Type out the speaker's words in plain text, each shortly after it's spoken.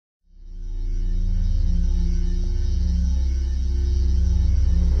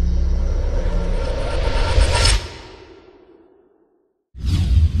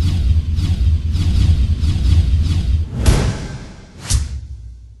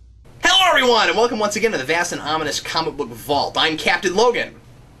everyone, and welcome once again to the vast and ominous comic book vault. I'm Captain Logan.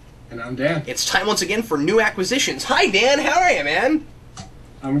 And I'm Dan. It's time once again for new acquisitions. Hi, Dan. How are you, man?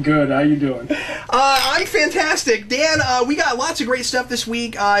 I'm good. How you doing? I'm fantastic. Dan, we got lots of great stuff this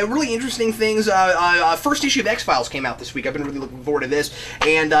week. Really interesting things. First issue of X-Files came out this week. I've been really looking forward to this.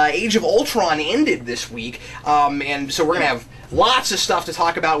 And Age of Ultron ended this week. And so we're going to have lots of stuff to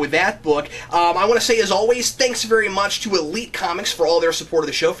talk about with that book. I want to say, as always, thanks very much to Elite Comics for all their support of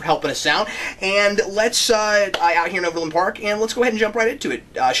the show, for helping us out. And let's, out here in Overland Park, and let's go ahead and jump right into it,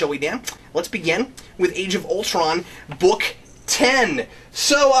 shall we, Dan? Let's begin with Age of Ultron, Book 10.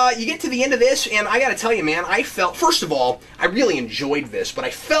 So, you get to the end of this, and I gotta tell you, man, I felt, first of all, I really enjoyed this, but I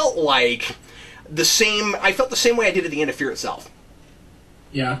felt like the same way I did at the end of Fear Itself.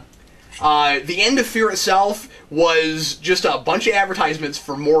 Yeah. The end of Fear Itself was just a bunch of advertisements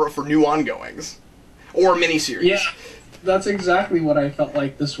for new ongoings. Or miniseries. Yeah, that's exactly what I felt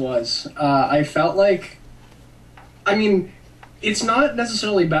like this was. I felt like, I mean, it's not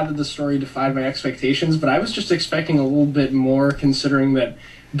necessarily bad that the story defied my expectations, but I was just expecting a little bit more, considering that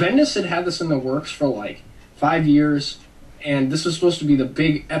Bendis had this in the works for like 5 years, and this was supposed to be the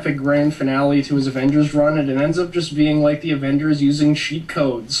big epic grand finale to his Avengers run, and it ends up just being like the Avengers using cheat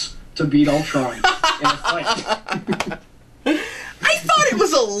codes to beat Ultron in a fight. I thought it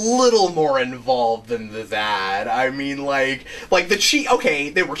was a little more involved than that. I mean, like the cheat. Okay,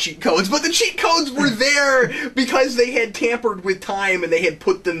 there were cheat codes, but the cheat codes were there because they had tampered with time and they had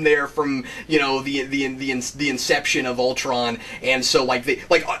put them there from, you know, the inception of Ultron, and so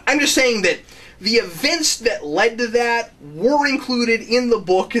I'm just saying that the events that led to that were included in the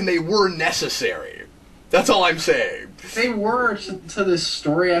book and they were necessary. That's all I'm saying. They were to this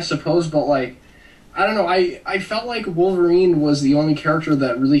story, I suppose, but like, I don't know, I felt like Wolverine was the only character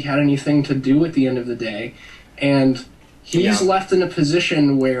that really had anything to do at the end of the day, and he's left in a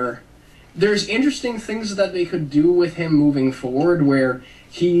position where there's interesting things that they could do with him moving forward, where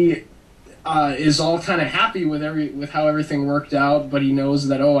he is all kind of happy with how everything worked out, but he knows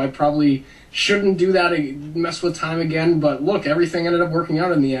that, oh, I probably shouldn't do that, mess with time again, but look, everything ended up working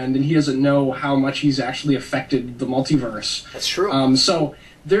out in the end, and he doesn't know how much he's actually affected the multiverse. That's true. So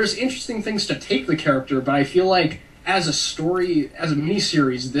there's interesting things to take the character, but I feel like as a story, as a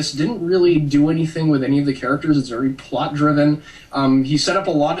miniseries, this didn't really do anything with any of the characters. It's very plot-driven. He set up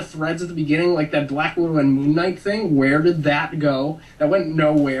a lot of threads at the beginning, like that Black Widow and Moon Knight thing. Where did that go? That went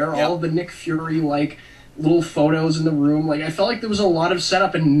nowhere. Yep. All of the Nick Fury, like, little photos in the room. Like, I felt like there was a lot of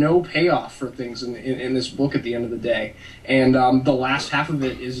setup and no payoff for things in this book at the end of the day. And the last half of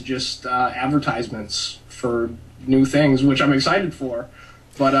it is just advertisements for new things, which I'm excited for.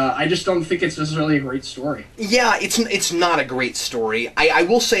 But I just don't think it's necessarily a great story. Yeah, it's not a great story. I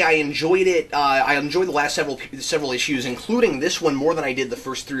will say I enjoyed it. I enjoyed the last several issues, including this one, more than I did the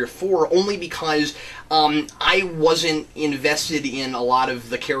first 3 or 4, only because I wasn't invested in a lot of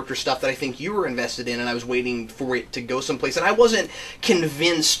the character stuff that I think you were invested in, and I was waiting for it to go someplace, and I wasn't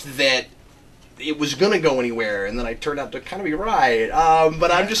convinced that it was going to go anywhere, and then I turned out to kind of be right.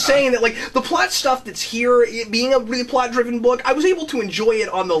 But I'm just saying that, like, the plot stuff that's here, it being a really plot-driven book, I was able to enjoy it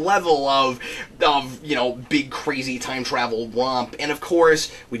on the level of you know, big, crazy time travel romp. And, of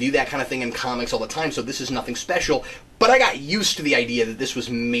course, we do that kind of thing in comics all the time, so this is nothing special. But I got used to the idea that this was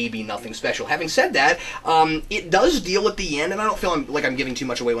maybe nothing special. Having said that, it does deal at the end, and I don't feel like I'm giving too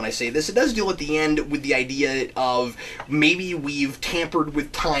much away when I say this, it does deal at the end with the idea of maybe we've tampered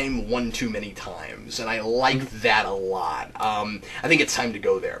with time one too many times, and I like that a lot. I think it's time to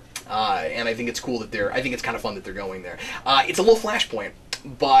go there, and I think it's cool that I think it's kind of fun that they're going there. It's a little Flashpoint,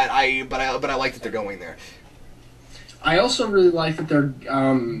 but I like that they're going there. I also really like that they're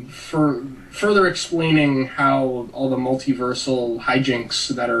further explaining how all the multiversal hijinks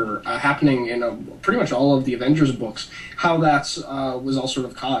that are happening in pretty much all of the Avengers books, how that's was all sort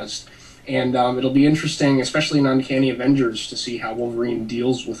of caused. And it'll be interesting, especially in Uncanny Avengers, to see how Wolverine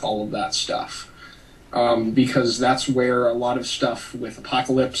deals with all of that stuff. Because that's where a lot of stuff with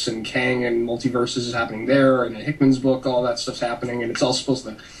Apocalypse and Kang and multiverses is happening there, and in Hickman's book, all that stuff's happening, and it's all supposed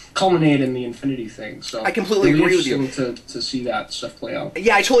to culminate in the Infinity thing. So I completely agree with you. Interesting to see that stuff play out.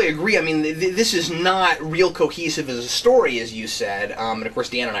 Yeah, I totally agree. I mean, this is not real cohesive as a story, as you said. And of course,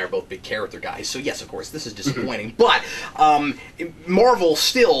 Dan and I are both big character guys, so yes, of course, this is disappointing. But Marvel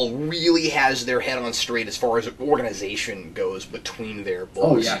still really has their head on straight as far as organization goes between their books.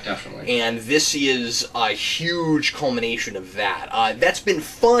 Oh yeah, definitely. And this is a huge culmination of that. That's been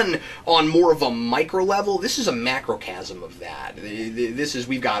fun on more of a micro level. This is a macrocosm of that.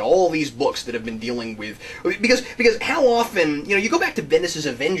 We've got got all these books that have been dealing with, because how often, you go back to Bendis'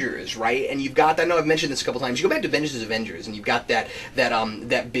 Avengers, right? And you've got, I know I've mentioned this a couple times, you go back to Bendis' Avengers and you've got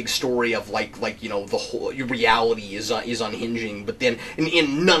that big story of like the whole your reality is unhinging, but then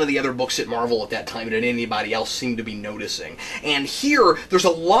in none of the other books at Marvel at that time did anybody else seem to be noticing. And here there's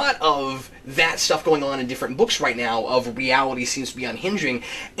a lot of that stuff going on in different books right now of reality seems to be unhinging,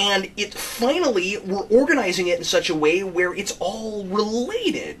 and it finally we're organizing it in such a way where it's all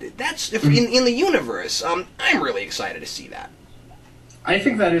related. That's in the universe. I'm really excited to see that. I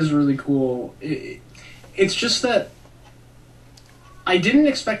think that is really cool. It's just that I didn't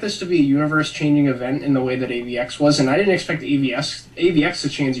expect this to be a universe-changing event in the way that AVX was, and I didn't expect AVX to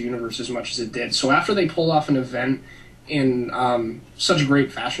change the universe as much as it did. So after they pulled off an event in such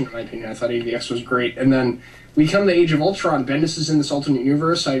great fashion, in my opinion, I thought AVX was great. And then we come to Age of Ultron. Bendis is in this alternate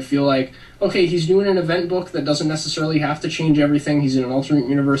universe. I feel like, okay, he's doing an event book that doesn't necessarily have to change everything. He's in an alternate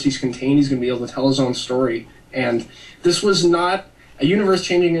universe. He's contained. He's going to be able to tell his own story. And this was not a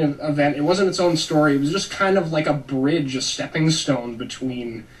universe-changing event. It wasn't its own story. It was just kind of like a bridge, a stepping stone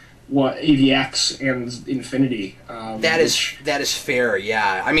between what AVX and Infinity. That is fair.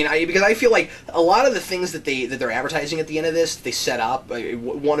 Yeah, I mean, because I feel like a lot of the things that they're advertising at the end of this, they set up.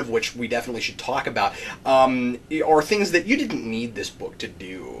 One of which we definitely should talk about are things that you didn't need this book to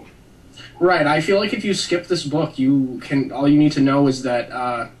do. Right. I feel like if you skip this book, all you need to know is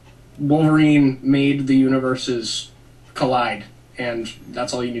that Wolverine made the universes collide. And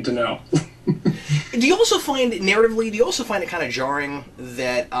that's all you need to know. Do you also find, narratively, it kind of jarring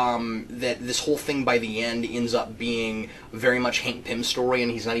that that this whole thing by the end ends up being very much Hank Pym's story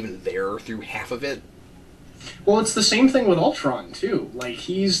and he's not even there through half of it? Well, it's the same thing with Ultron, too. Like,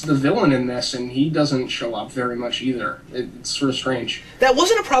 he's the villain in this, and he doesn't show up very much either. It's sort of strange. That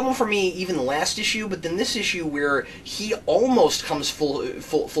wasn't a problem for me even the last issue, but then this issue where he almost comes full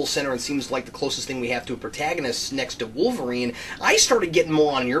center and seems like the closest thing we have to a protagonist next to Wolverine, I started getting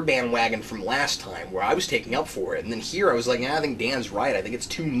more on your bandwagon from last time, where I was taking up for it. And then here I was like, I think Dan's right. I think it's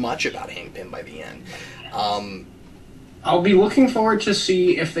too much about Hank Pym by the end. I'll be looking forward to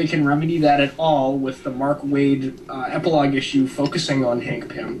see if they can remedy that at all with the Mark Waid epilogue issue focusing on Hank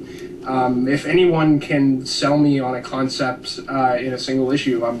Pym. If anyone can sell me on a concept in a single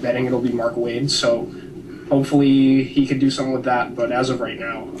issue, I'm betting it'll be Mark Waid, so hopefully he could do something with that, but as of right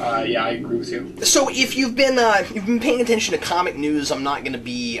now, yeah, I agree with you. So if you've been paying attention to comic news, I'm not going to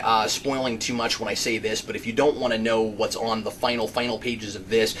be spoiling too much when I say this, but if you don't want to know what's on the final pages of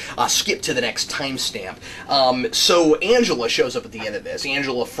this, skip to the next timestamp. So Angela shows up at the end of this,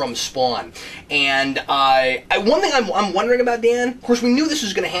 Angela from Spawn, and one thing I'm wondering about, Dan, of course we knew this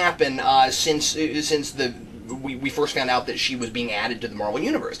was going to happen since we first found out that she was being added to the Marvel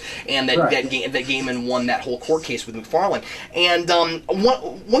Universe, and that Gaiman won that whole court case with McFarlane. And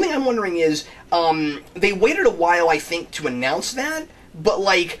one thing I'm wondering is, they waited a while, I think, to announce that, but,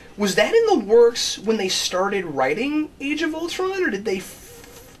 like, was that in the works when they started writing Age of Ultron, or did they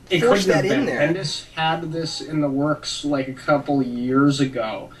force that in there? Bendis had this in the works, like, a couple years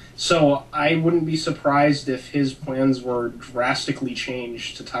ago. So I wouldn't be surprised if his plans were drastically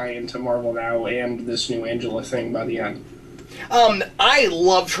changed to tie into Marvel Now and this new Angela thing by the end. I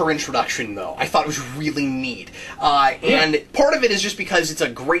loved her introduction, though. I thought it was really neat. And part of it is just because it's a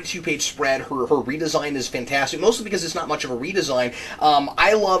great two-page spread. Her redesign is fantastic, mostly because it's not much of a redesign.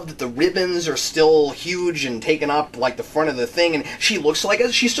 I love that the ribbons are still huge and taken up like the front of the thing, and she still looks like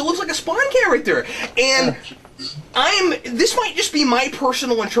a Spawn character. And this might just be my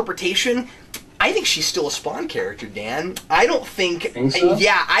personal interpretation. I think she's still a Spawn character, Dan. I don't think so?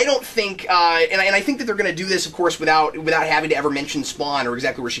 Yeah, I don't think, and I think that they're going to do this, of course, without having to ever mention Spawn or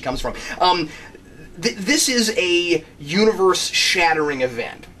exactly where she comes from. This is a universe-shattering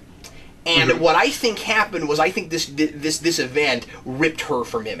event. And what I think happened was, I think this event ripped her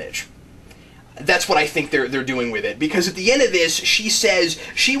from Image. That's what I think they're doing with it, because at the end of this, she says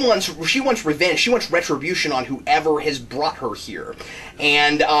she wants revenge, she wants retribution on whoever has brought her here,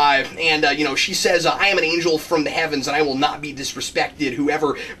 and she says, I am an angel from the heavens, and I will not be disrespected.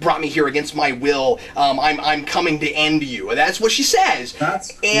 Whoever brought me here against my will, I'm coming to end you. That's what she says.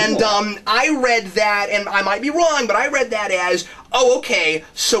 That's cool. And I read that, and I might be wrong, but I read that as, oh, okay,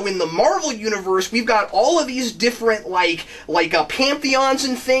 so in the Marvel Universe, we've got all of these different, like pantheons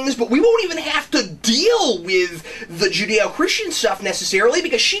and things, but we won't even have to deal with the Judeo-Christian stuff necessarily,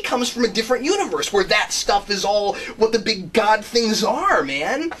 because she comes from a different universe, where that stuff is all what the big god things are,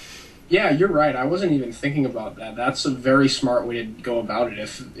 man. Yeah, you're right. I wasn't even thinking about that. That's a very smart way to go about it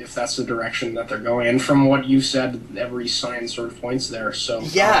if that's the direction that they're going. And from what you said, every sign sort of points there. So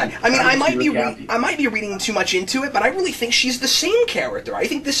yeah, I mean, happy. I might be reading too much into it, but I really think she's the same character. I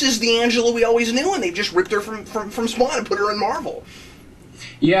think this is the Angela we always knew, and they just ripped her from Spawn and put her in Marvel.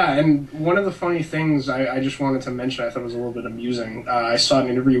 Yeah, and one of the funny things I just wanted to mention, I thought was a little bit amusing. I saw an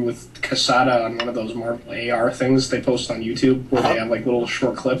interview with Quesada on one of those Marvel AR things they post on YouTube, where they have like little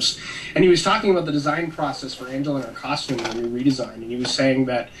short clips, and he was talking about the design process for Angela and her costume and the new redesign, and he was saying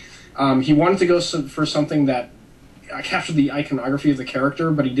that he wanted to go for something that captured the iconography of the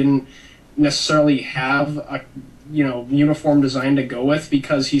character, but he didn't necessarily have a uniform design to go with,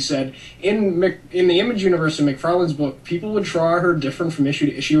 because he said in the Image universe in McFarlane's book, people would draw her different from issue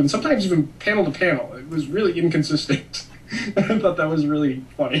to issue, and sometimes even panel to panel. It was really inconsistent. I thought that was really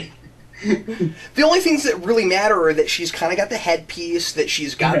funny. The only things that really matter are that she's kind of got the headpiece, that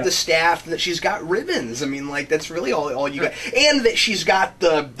she's got the staff, and that she's got ribbons. I mean, like, that's really all you got. And that she's got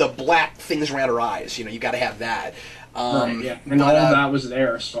the black things around her eyes. You got to have that. Right, yeah. And all of that was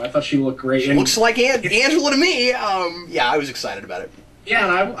there, so I thought she looked great. She looks like Angela to me. Yeah, I was excited about it. Yeah,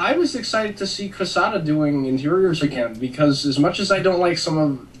 and I was excited to see Quesada doing interiors again, because as much as I don't like some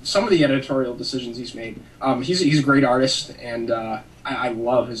of the editorial decisions he's made, he's a great artist, and I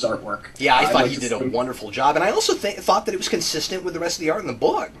love his artwork. Yeah, I thought he did a wonderful job, and I also thought that it was consistent with the rest of the art in the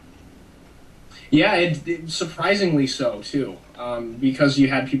book. Yeah, it surprisingly so, too, because you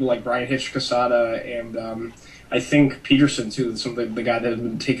had people like Brian Hitch Quesada and I think Peterson, too, the guy that had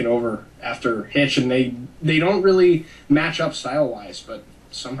been taken over after Hitch, and they don't really match up style-wise, but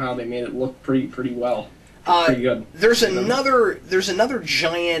somehow they made it look pretty well. Pretty good. There's another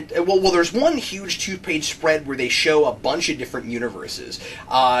giant. Well, there's one huge 2-page spread where they show a bunch of different universes,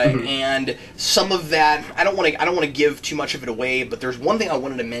 and some of that I don't want to give too much of it away. But there's one thing I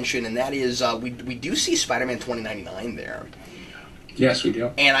wanted to mention, and that is we do see Spider-Man 2099 there. Yes, we do.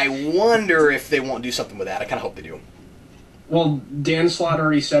 And I wonder if they won't do something with that. I kind of hope they do. Well, Dan Slott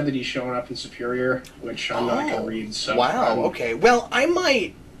already said that he's showing up in Superior, which I'm not going to read. So wow. Okay. Well, I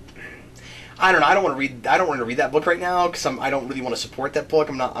might. I don't know. I don't want to read that book right now because I don't really want to support that book.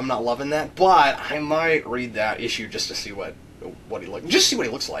 I'm not loving that. But I might read that issue just to see what he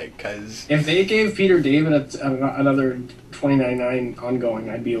looks like. Because if they gave Peter David another 2099 ongoing,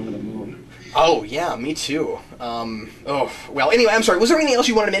 I'd be over the moon. Oh yeah, me too. Well. Anyway, I'm sorry. Was there anything else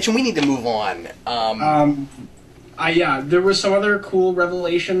you wanted to mention? We need to move on. Yeah, there was some other cool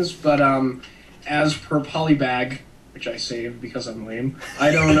revelations, but as per Polybag, which I saved because I'm lame, I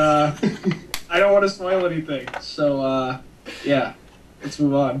don't want to spoil anything. So yeah, let's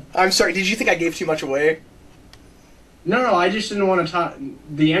move on. I'm sorry. Did you think I gave too much away? No, I just didn't want to talk.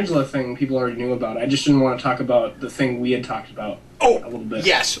 The Angela thing people already knew about. I just didn't want to talk about the thing we had talked about. A little bit.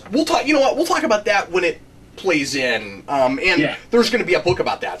 Yes, we'll talk. You know what? We'll talk about that when it plays in. There's going to be a book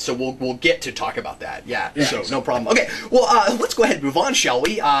about that, so we'll get to talk about that. Yeah. So exactly. No problem. Okay. Well, let's go ahead and move on, shall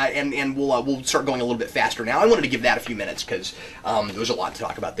we? And we'll start going a little bit faster now. I wanted to give that a few minutes because there was a lot to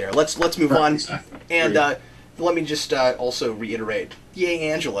talk about there. Let's move on. And let me just also reiterate,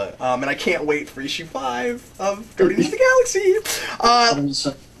 yay, Angela! And I can't wait for issue 5 of Guardians of the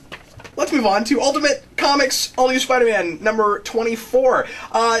Galaxy. Let's move on to Ultimate Comics All New Spider-Man number 24.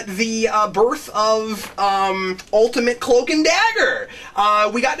 The birth of Ultimate Cloak and Dagger.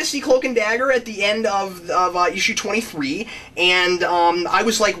 We got to see Cloak and Dagger at the end of issue 23, and I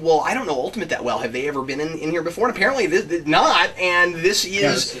was like, well, I don't know Ultimate that well. Have they ever been in here before? And apparently not. And this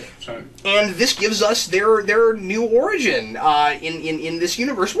is, and this gives us their new origin in this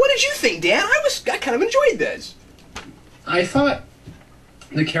universe. What did you think, Dan? I kind of enjoyed this. I thought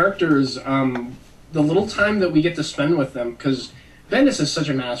the characters, the little time that we get to spend with them, because Bendis is such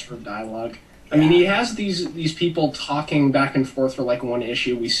a master of dialogue. I mean, he has these people talking back and forth for like one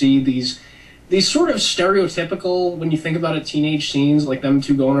issue. We see these sort of stereotypical, when you think about it, teenage scenes, like them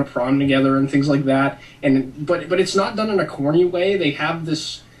two going to prom together and things like that. But it's not done in a corny way. They have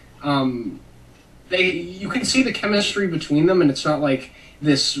this, you can see the chemistry between them, and it's not like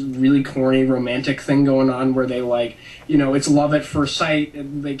this really corny romantic thing going on where they it's love at first sight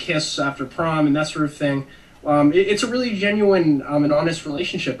and they kiss after prom and that sort of thing. It's a really genuine and honest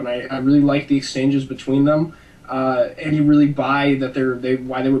relationship, and I really like the exchanges between them. And you really buy that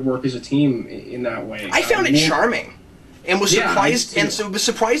why they would work as a team in that way. I found it charming, and was surprised, was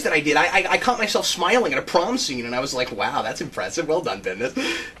surprised that I did. I caught myself smiling at a prom scene, and I was like, "Wow, that's impressive. Well done, Bendis."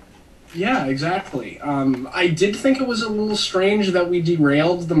 Yeah, exactly. I did think it was a little strange that we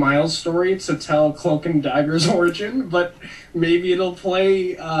derailed the Miles story to tell Cloak and Dagger's origin, but maybe it'll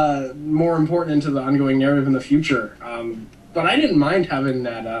play more important into the ongoing narrative in the future. But I didn't mind having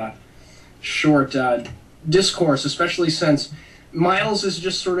that short discourse, especially since Miles is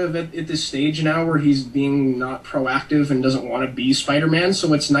just sort of at this stage now where he's being not proactive and doesn't want to be Spider-Man,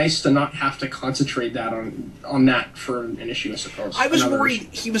 so it's nice to not have to concentrate that on that for an issue, I suppose. I was worried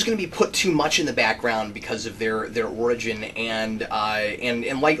he was going to be put too much in the background because of their origin, and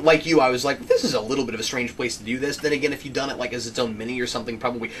like you, I was like, this is a little bit of a strange place to do this. Then again, if you'd done it like as its own mini or something,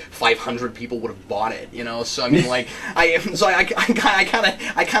 probably 500 people would have bought it, you know. So I mean, like, I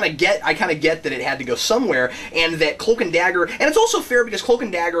kind of get that it had to go somewhere, and that Cloak and Dagger, and it's also fair because Cloak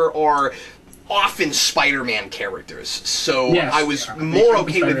and Dagger are often Spider-Man characters, so yes, I was more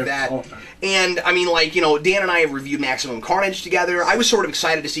okay with that. And I mean, like, you know, Dan and I have reviewed Maximum Carnage together. I was sort of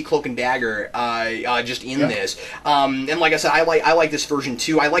excited to see Cloak and Dagger just in this. And like I said, I like this version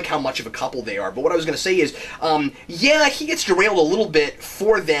too. I like how much of a couple they are. But what I was going to say is, yeah, he gets derailed a little bit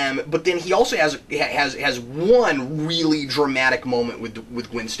for them, but then he also has one really dramatic moment with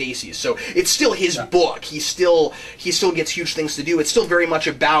Gwen Stacy. So it's still his book. He still gets huge things to do. It's still very much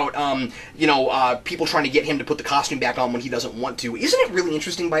about you know, people trying to get him to put the costume back on when he doesn't want to. Isn't it really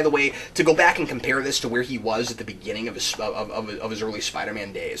interesting, by the way, to go back and compare this to where he was at the beginning of his early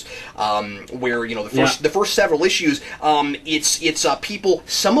Spider-Man days, where, you know, the first several issues, it's people,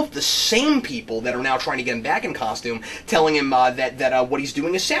 some of the same people that are now trying to get him back in costume, telling him that what he's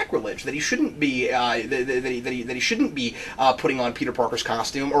doing is sacrilege, that he shouldn't be that he shouldn't be putting on Peter Parker's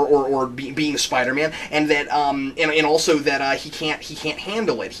costume or being Spider-Man, and that and also that he can't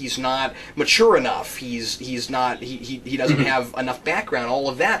handle it. He's not mature enough. He doesn't have enough background. All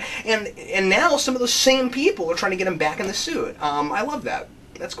of that, and now some of those same people are trying to get him back in the suit. I love that.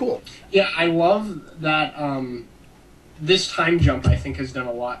 That's cool. Yeah, I love that. This time jump, I think, has done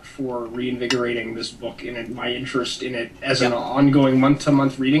a lot for reinvigorating this book and my interest in it as an ongoing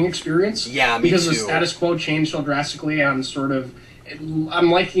month-to-month reading experience. Yeah, me because too. The status quo changed so drastically. I'm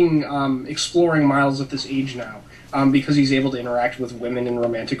liking exploring Miles at this age now, because he's able to interact with women in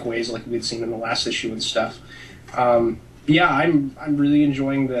romantic ways like we'd seen in the last issue and stuff. Yeah, I'm really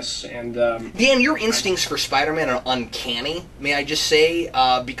enjoying this, and Dan, your instincts for Spider-Man are uncanny, may I just say,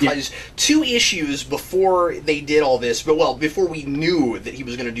 because 2 issues before they did all this, before we knew that he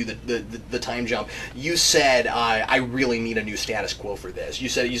was going to do the time jump, you said, I really need a new status quo for this. You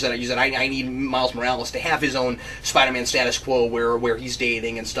said I need Miles Morales to have his own Spider-Man status quo where he's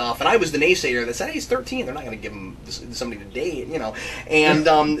dating and stuff, and I was the naysayer that said, hey, he's 13, they're not going to give him somebody to date, you know, and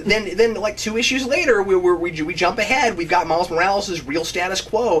then like 2 issues later, we jump ahead, we've got Miles Morales' real status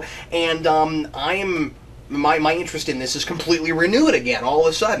quo, and my interest in this is completely renewed again all of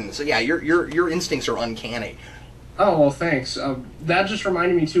a sudden. So yeah, your instincts are uncanny. Oh, well, thanks. That just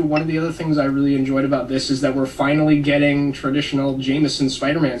reminded me, too, one of the other things I really enjoyed about this is that we're finally getting traditional Jameson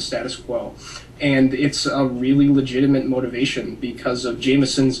Spider-Man status quo. And it's a really legitimate motivation because of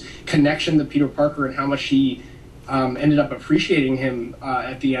Jameson's connection to Peter Parker and how much he ended up appreciating him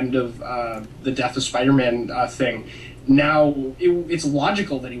at the end of the Death of Spider-Man thing. Now, it's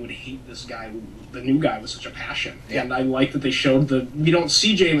logical that he would hate this guy, the new guy, with such a passion. Yeah. And I like that they showed we don't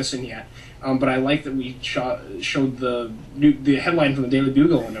see Jameson yet, but I like that we showed the headline from the Daily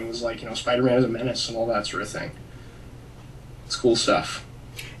Bugle, and it was like, you know, Spider-Man is a menace and all that sort of thing. It's cool stuff.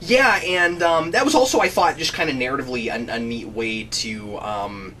 Yeah, and that was also, I thought, just kind of narratively a neat way to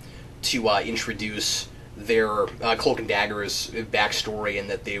introduce their Cloak and Dagger's backstory,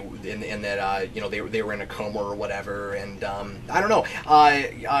 and that they were in a coma or whatever, and I don't know,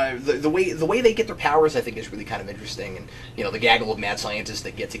 the way they get their powers, I think, is really kind of interesting, and you know, the gaggle of mad scientists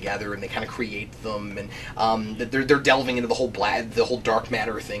that get together and they kind of create them, and that they're delving into the whole dark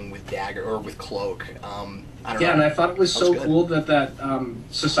matter thing with Dagger or with Cloak. I don't know. And I thought it was so cool that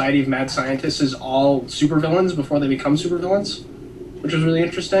Society of Mad Scientists is all supervillains before they become supervillains, which was really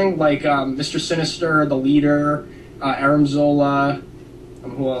interesting. Like Mr. Sinister, the leader, Aram Zola.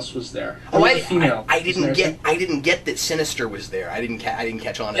 Who else was there? Female. I didn't get that Sinister was there. I didn't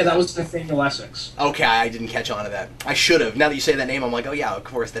catch on to that. Yeah, that was Nathaniel Essex. Okay, I didn't catch on to that. I should have. Now that you say that name, I'm like, oh yeah, of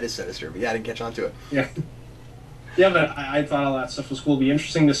course that is Sinister. But yeah, I didn't catch on to it. Yeah. Yeah, but I thought all that stuff was cool. It'd be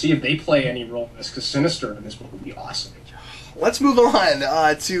interesting to see if they play any role in this, because Sinister in this book would be awesome. Let's move on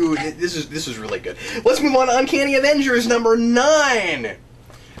to this is really good. Let's move on to Uncanny Avengers number 9. Go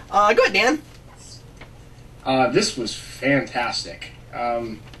ahead, Dan. This was fantastic.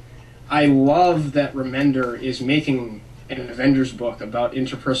 I love that Remender is making an Avengers book about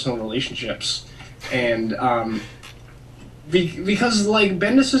interpersonal relationships, and because like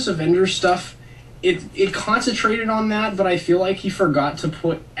Bendis' Avengers stuff, it concentrated on that, but I feel like he forgot to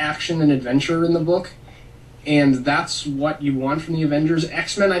put action and adventure in the book. And that's what you want from the Avengers.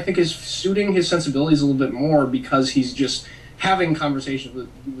 X-Men, I think, is suiting his sensibilities a little bit more because he's just having conversations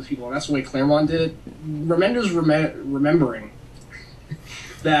with people, and that's the way Claremont did it. Remender's remembering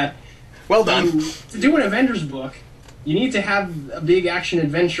that. Well done. To do an Avengers book, you need to have a big action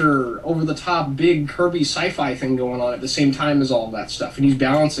adventure, over the top, big Kirby sci-fi thing going on at the same time as all of that stuff, and he's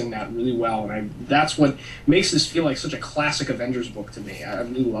balancing that really well. And that's what makes this feel like such a classic Avengers book to me. I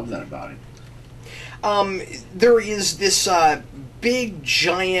really love that about it. There is this big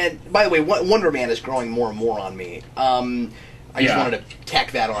giant. By the way, Wonder Man is growing more and more on me. I just wanted to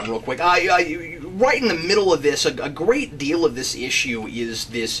tack that on real quick. Right in the middle of this, a great deal of this issue is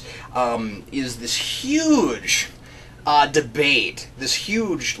this huge debate, this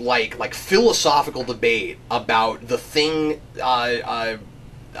huge like philosophical debate about the thing.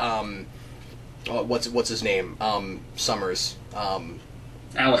 What's his name? Summers.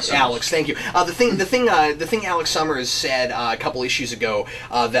 Alex, thank you. The thing Alex Summers said a couple issues ago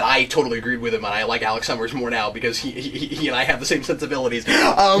that I totally agreed with him, and I like Alex Summers more now because he and I have the same sensibilities.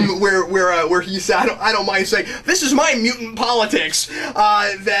 Where he said, I don't mind saying, this is my mutant politics.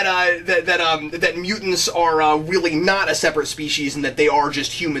 That mutants are really not a separate species, and that they are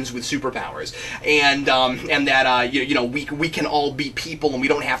just humans with superpowers, and that we can all be people, and we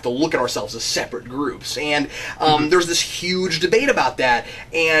don't have to look at ourselves as separate groups. And there's this huge debate about that.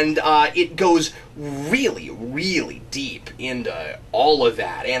 And it goes really, really deep into all of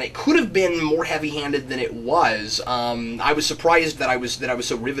that, and it could have been more heavy-handed than it was. I was surprised that I was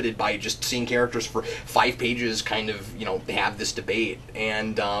so riveted by just seeing characters for 5 pages kind of have this debate,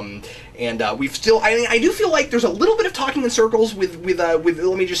 and we've still. I mean, I do feel like there's a little bit of talking in circles with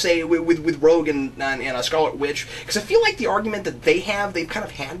let me just say with Rogue and Scarlet Witch, because I feel like the argument that they've kind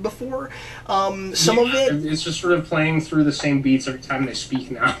of had before. Some of it, it's just sort of playing through the same beats every time they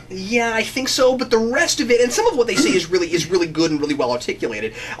speak now. Yeah, I think so. But the rest of it, and some of what they say is really good and really well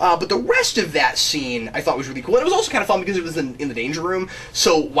articulated. But the rest of that scene I thought was really cool. And it was also kind of fun because it was in the Danger Room.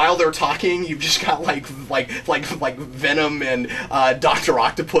 So while they're talking, you've just got like Venom and Dr.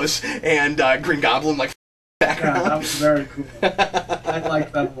 Octopus and Green Goblin background. Yeah, that was very cool. I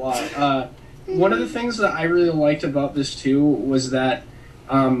liked that a lot. One of the things that I really liked about this too was that.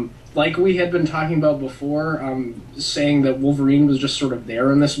 Like we had been talking about before, saying that Wolverine was just sort of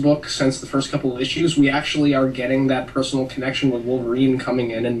there in this book since the first couple of issues, we actually are getting that personal connection with Wolverine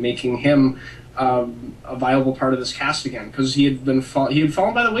coming in and making him a viable part of this cast again, because he had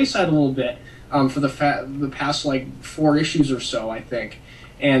fallen by the wayside a little bit for the past 4 issues or so, I think,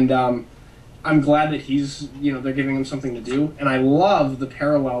 and I'm glad that they're giving him something to do, and I love the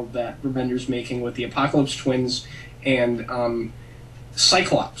parallel that Remender's making with the Apocalypse Twins and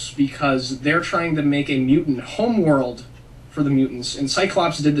Cyclops, because they're trying to make a mutant homeworld for the mutants, and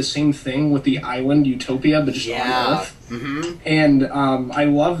Cyclops did the same thing with the island Utopia, but just on Earth. Mm-hmm. And I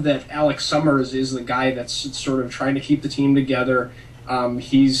love that Alex Summers is the guy that's sort of trying to keep the team together.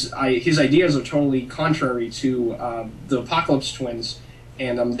 His ideas are totally contrary to the Apocalypse Twins,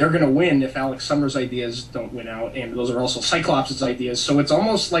 and they're going to win if Alex Summers' ideas don't win out, and those are also Cyclops' ideas. So it's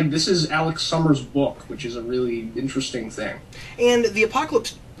almost like this is Alex Summers' book, which is a really interesting thing. And the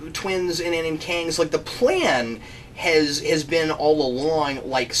Apocalypse Twins and Kang's, the plan has been all along,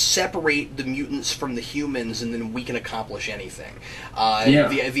 separate the mutants from the humans, and then we can accomplish anything.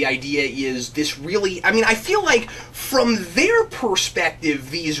 The idea is this really. I mean, I feel like from their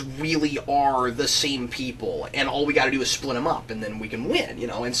perspective, these really are the same people, and all we got to do is split them up, and then we can win.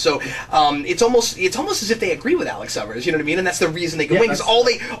 And so it's almost as if they agree with Alex Summers. You know what I mean? And that's the reason they can win, because all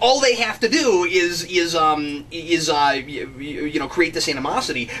they have to do is create this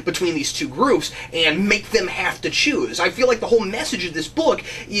animosity between these two groups and make them have to choose. I feel like the whole message of this book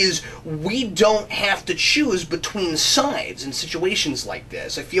is we don't have to choose between sides in situations like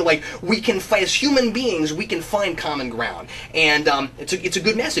this. I feel like we can fight, as human beings, we can find common ground. And it's a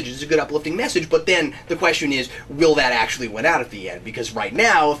good message, it's a good uplifting message, but then the question is, will that actually win out at the end? Because right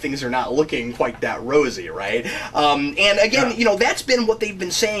now, things are not looking quite that rosy, right? And again, that's been what they've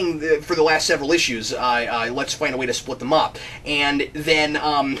been saying for the last several issues. Let's find a way to split them up. And then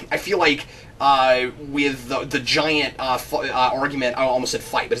I feel like with the giant argument, I almost said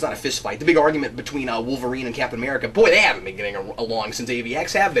fight, but it's not a fist fight. The big argument between Wolverine and Captain America. Boy, they haven't been getting along since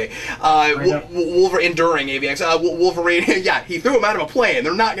AVX, have they? Wolverine during AVX. Wolverine, yeah, he threw him out of a plane.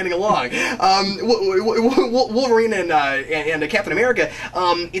 They're not getting along. Wolverine and Captain America.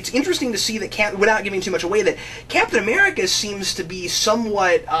 It's interesting to see that, without giving too much away, that Captain America seems to be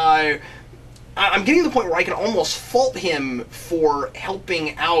somewhat. I'm getting to the point where I can almost fault him for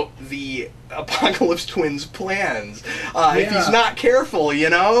helping out the Apocalypse Twins' plans. If he's not careful,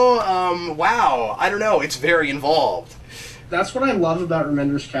 wow, I don't know, it's very involved. that's what I love about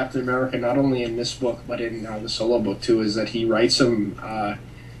Remender's Captain America, not only in this book, but in the solo book, too, is that he writes him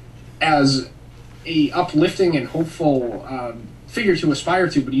as a uplifting and hopeful figure to aspire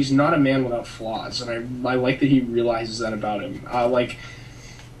to, but he's not a man without flaws, and I like that he realizes that about him. Like,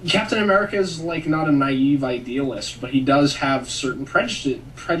 Captain America is, like, not a naive idealist, but he does have certain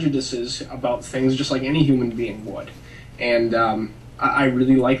prejudices about things, just like any human being would. And I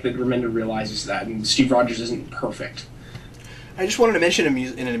really like that Remender realizes that, and Steve Rogers isn't perfect. I just wanted to mention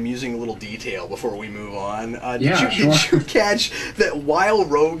an amusing little detail before we move on. Did you catch that while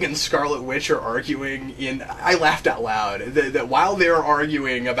Rogue and Scarlet Witch are arguing I laughed out loud, that while they're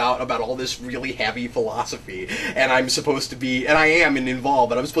arguing about all this really heavy philosophy, and I'm supposed to be, and I am involved,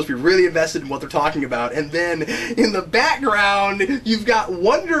 but I'm supposed to be really invested in what they're talking about, and then in the background, you've got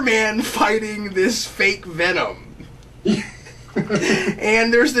Wonder Man fighting this fake Venom.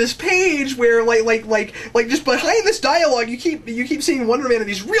 And there's this page where like just behind this dialogue you keep seeing Wonder Man in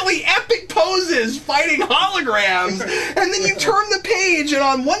these really epic poses fighting holograms, and then you turn the page and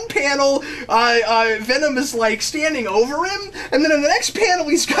on one panel Venom is like standing over him, and then in the next panel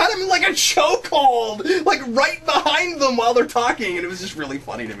he's got him in like a chokehold, like right behind them while they're talking, and it was just really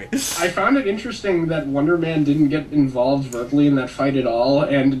funny to me. I found it interesting that Wonder Man didn't get involved verbally in that fight at all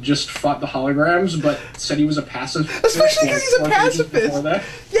and just fought the holograms, but said he was a pacifist. Especially because he's a pacifist.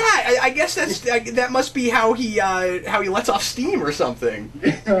 Yeah, I guess that must be how he lets off steam or something.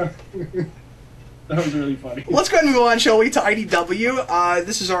 That was really funny. Let's go ahead and move on, shall we, to IDW.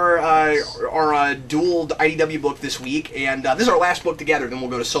 This is our dual IDW book this week, and this is our last book together, then we'll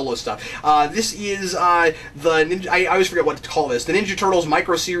go to solo stuff. This is the Ninja, I always forget what to call this, the Ninja Turtles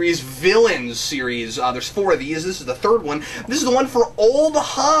Micro Series Villains series. There's 4 of these. This is the 3rd one. This is the one for Old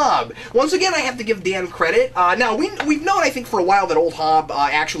Hob. Once again, I have to give Dan credit. Now, we've known, I think, for a while that Old Hob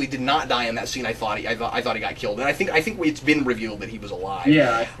actually did not die in that scene. I thought he got killed, and I think it's been revealed that he was alive.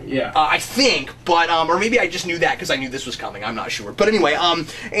 Yeah. I think, but or maybe I just knew that because I knew this was coming. I'm not sure. But anyway,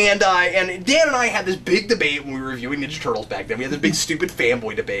 and Dan and I had this big debate when we were reviewing Ninja Turtles back then. We had this big stupid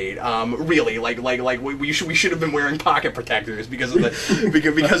fanboy debate. Really, like we should have been wearing pocket protectors because of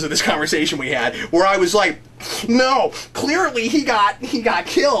because of this conversation we had, where I was like, no, clearly he got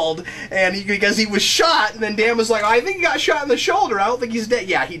killed, and because he was shot. And then Dan was like, I think he got shot in the shoulder. I don't think he's dead.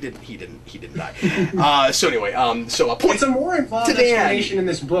 Yeah, he didn't die. So anyway, so a point. It's a more involved explanation in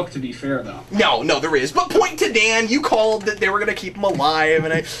this book, to be fair, though. No, there is. But point to Dan, you called that they were going to keep him alive,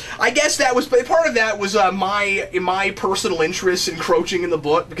 and I guess that was part of that was my personal interest encroaching in the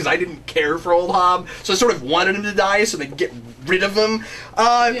book because I didn't care for Old Hob, so I sort of wanted him to die so they could get rid of him.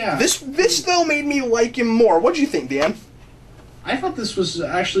 Yeah. This though made me like him more. What do you think, Dan? I thought this was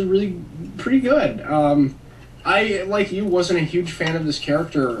actually really pretty good. I, like you, wasn't a huge fan of this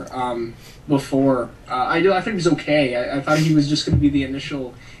character before. I think he was okay. I thought he was just going to be the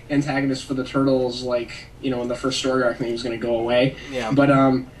initial antagonist for the Turtles, like, in the first story arc, and he was going to go away. Yeah. But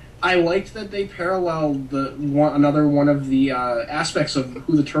I liked that they paralleled another one of the aspects of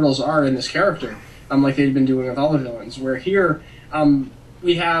who the Turtles are in this character, like they'd been doing with all the villains, where here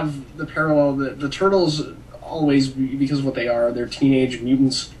we have the parallel that the Turtles always, because of what they are, they're teenage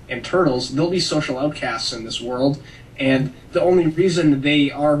mutants and turtles, they'll be social outcasts in this world, and the only reason they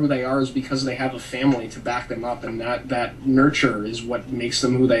are who they are is because they have a family to back them up, and that nurture is what makes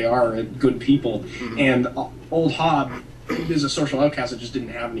them who they are, good people. Mm-hmm. And Old Hob is a social outcast that just didn't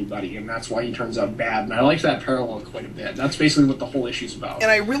have anybody, and that's why he turns out bad. And I like that parallel quite a bit. That's basically what the whole issue's about.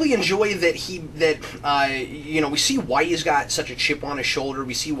 And I really enjoy that we see why he's got such a chip on his shoulder.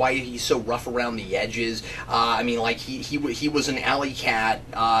 We see why he's so rough around the edges. He was an alley cat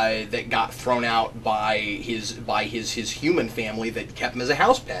that got thrown out by his human family that kept him as a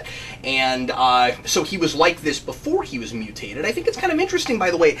house pet, and so he was like this before he was mutated. I think it's kind of interesting,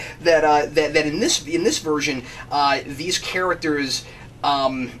 by the way, that in this version these characters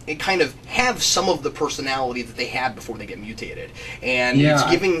kind of have some of the personality that they had before they get mutated, and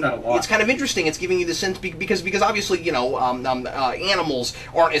it's kind of interesting. It's giving you the sense because obviously animals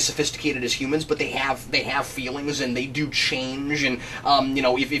aren't as sophisticated as humans, but they have feelings and they do change. And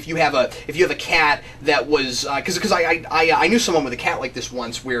if you have a cat that was because I knew someone with a cat like this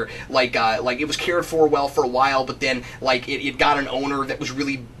once, where like it was cared for well for a while, but then it got an owner that was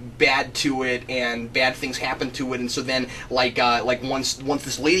really bad to it, and bad things happen to it, and so then like once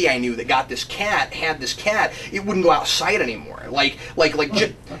this lady I knew that got this cat had this cat, it wouldn't go outside anymore.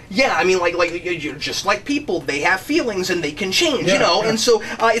 Yeah, I mean just like people, they have feelings and they can change, you know, and so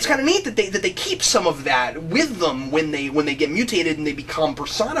it's kind of neat that they keep some of that with them when they get mutated and they become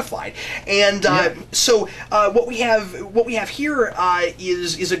personified. And so what we have here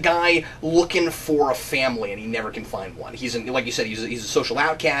is a guy looking for a family, and he never can find one. Like you said, he's a social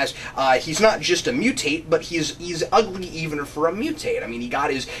outcast. He's not just a mutate, but he's ugly even for a mutate. I mean, he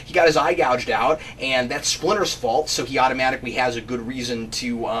got his eye gouged out, and that's Splinter's fault, so he automatically has a good reason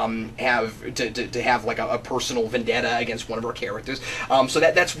to have like a personal vendetta against one of our characters. So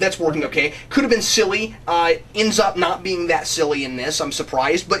that's working okay. Could have been silly. Ends up not being that silly in this. I'm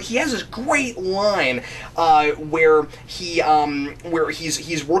surprised, but he has this great line where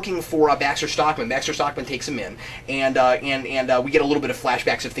he's working for Baxter Stockman. Baxter Stockman takes him in, and we get a little bit of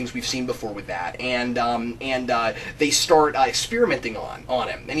flashbacks of things we've seen before with that, and they start experimenting on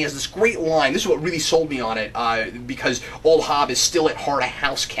him, and he has this great line. This is what really sold me on it, because Old Hob is still at heart a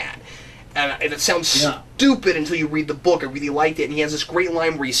house cat. And it sounds stupid until you read the book. I really liked it. And he has this great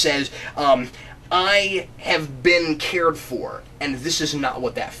line where he says, I have been cared for, and this is not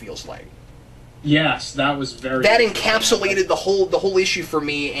what that feels like. Yes, that was very... That encapsulated the whole issue for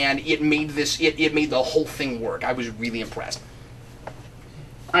me, and it made the whole thing work. I was really impressed.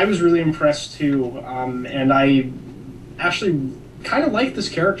 I was really impressed, too, and I actually kind of like this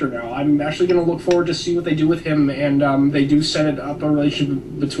character now. I'm actually going to look forward to see what they do with him, and they do set it up a relationship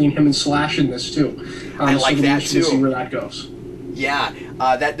between him and Slash in this, too. I like that, too. See where that goes. Yeah,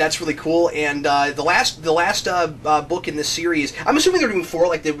 that's really cool. And the last book in this series, I'm assuming they're doing 4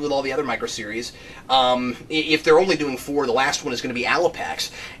 like they did with all the other micro series. If they're only doing 4, the last one is going to be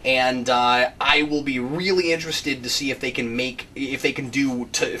Alopex, and I will be really interested to see if they can do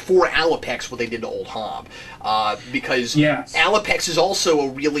for Alopex what they did to Old Hob, because Alopex is also a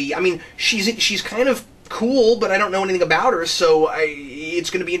really, I mean, she's kind of cool, but I don't know anything about her, so it's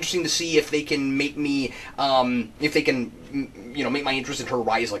going to be interesting to see if they can make me, make my interest in her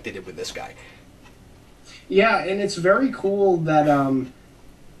rise like they did with this guy. Yeah, and it's very cool that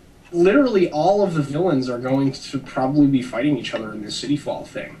literally all of the villains are going to probably be fighting each other in this City Fall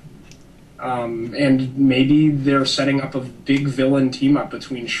thing. And maybe they're setting up a big villain team-up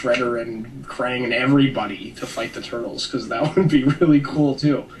between Shredder and Krang and everybody to fight the Turtles, because that would be really cool,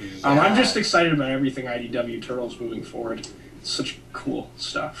 too. Yeah. I'm just excited about everything IDW Turtles moving forward. It's such cool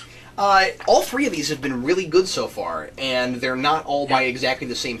stuff. All 3 of these have been really good so far, and they're not all by exactly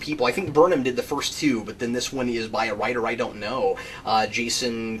the same people. I think Burnham did the first 2, but then this one is by a writer I don't know,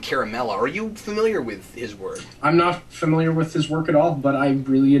 Jason Caramella. Are you familiar with his work? I'm not familiar with his work at all, but I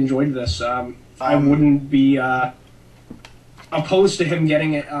really enjoyed this. I wouldn't be opposed to him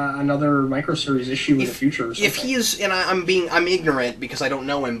getting another microseries issue in the future or something. If he is, and I'm ignorant because I don't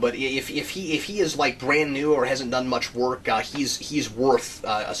know him, but if he is like brand new or hasn't done much work, he's worth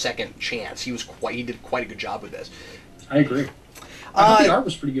a second chance. He did quite a good job with this. I agree. I thought the art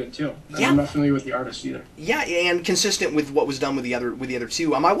was pretty good too. Yeah. I'm not familiar with the artist either. Yeah, and consistent with what was done with the other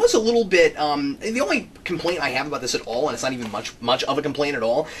 2. I was a little bit. The only complaint I have about this at all, and it's not even much of a complaint at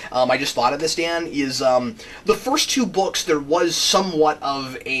all. I just thought of this, Dan, is the first 2 books there was somewhat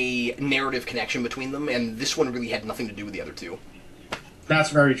of a narrative connection between them, and this one really had nothing to do with the other 2.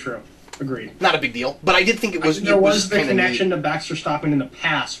 That's very true. Agreed. Not a big deal, but I did think it was. There was the connection to Baxter Stockman in the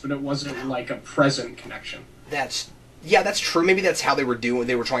past, but it wasn't like a present connection. Yeah, that's true. Maybe that's how they were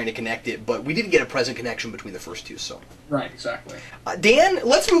trying to connect it, but we didn't get a present connection between the first 2, so. Right, exactly. Dan,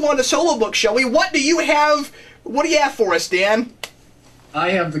 let's move on to solo books, shall we? What do you have for us, Dan? I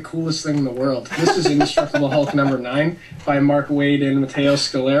have the coolest thing in the world. This is Indestructible Hulk number 9 by Mark Waid and Matteo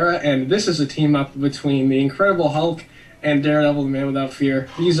Scalera, and this is a team-up between the Incredible Hulk and Daredevil, the Man Without Fear.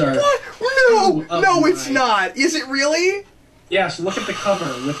 These are... What? No, it's not. Is it really? Yeah, so look at the cover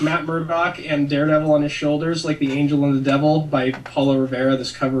with Matt Murdock and Daredevil on his shoulders, like The Angel and the Devil by Paulo Rivera.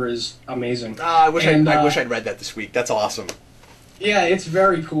 This cover is amazing. I wish I'd read that this week. That's awesome. Yeah, it's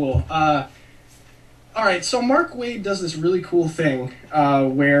very cool. Alright, so Mark Waid does this really cool thing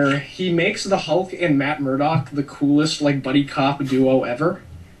where he makes the Hulk and Matt Murdock the coolest like buddy cop duo ever.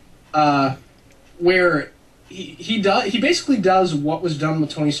 Where he basically does what was done with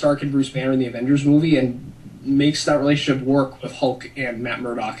Tony Stark and Bruce Banner in the Avengers movie and makes that relationship work with Hulk and Matt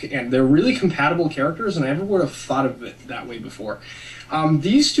Murdock, and they're really compatible characters, and I never would have thought of it that way before.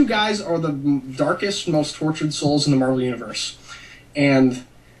 These 2 guys are the darkest, most tortured souls in the Marvel Universe, and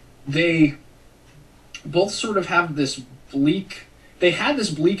they both sort of have this bleak they had this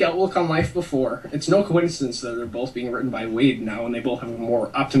bleak outlook on life before. It's no coincidence that they're both being written by Wade now, and they both have a more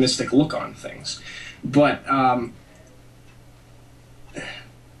optimistic look on things. But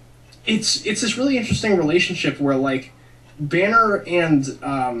it's this really interesting relationship where, like, Banner and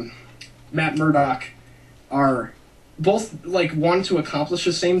Matt Murdock are both, like, want to accomplish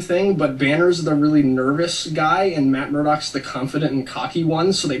the same thing, but Banner's the really nervous guy and Matt Murdock's the confident and cocky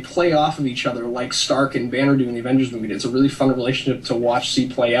one, so they play off of each other like Stark and Banner do in the Avengers movie. It's a really fun relationship to watch, see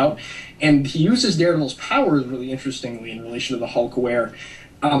play out. And he uses Daredevil's powers really interestingly in relation to the Hulk, where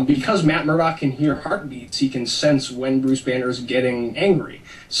because Matt Murdock can hear heartbeats, he can sense when Bruce Banner is getting angry.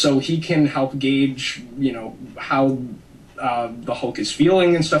 So he can help gauge, you know, how the Hulk is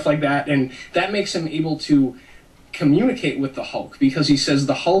feeling and stuff like that, and that makes him able to communicate with the Hulk, because he says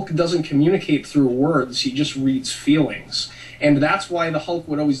the Hulk doesn't communicate through words, he just reads feelings. And that's why the Hulk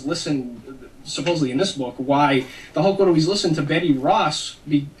would always listen, supposedly in this book, why the Hulk would always listen to Betty Ross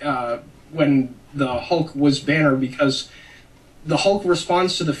when the Hulk was Banner, because the Hulk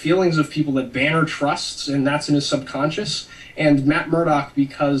responds to the feelings of people that Banner trusts, and that's in his subconscious. And Matt Murdock,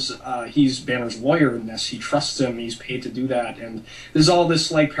 because he's Banner's lawyer in this, he trusts him, he's paid to do that. And there's all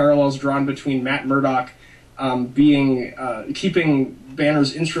this, like, parallels drawn between Matt Murdock keeping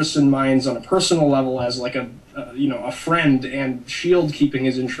Banner's interests and minds on a personal level as, like, a friend, and S.H.I.E.L.D. keeping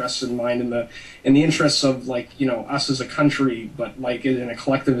his interests in mind in the interests of, like, you know, us as a country, but, like, in a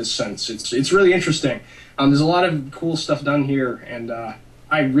collectivist sense. It's really interesting. There's a lot of cool stuff done here, and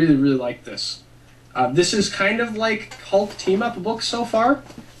I really, really like this. This is kind of like Hulk team-up book so far,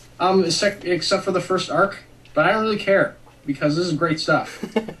 except for the first arc, but I don't really care, because this is great stuff.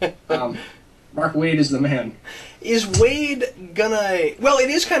 Mark Waid is the man. Is Waid gonna... Well, it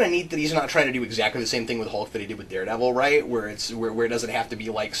is kind of neat that he's not trying to do exactly the same thing with Hulk that he did with Daredevil, right? Where it doesn't have to be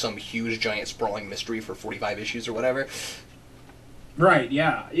like some huge, giant, sprawling mystery for 45 issues or whatever. Right,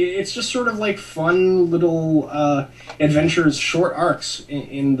 yeah. It's just sort of like fun little adventures, short arcs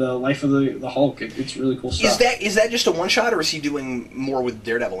in the life of the Hulk. It's really cool stuff. Is that just a one-shot, or is he doing more with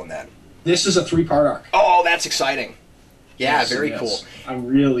Daredevil in that? This is a 3-part arc. Oh, that's exciting. Yeah, yes, very cool. I'm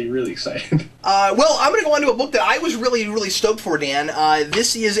really, really excited. Well, I'm going to go on to a book that I was really, really stoked for, Dan.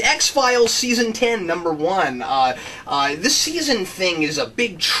 This is X-Files Season 10, number 1. This season thing is a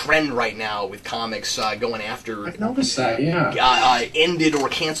big trend right now with comics going after... I've noticed that, yeah. Ended or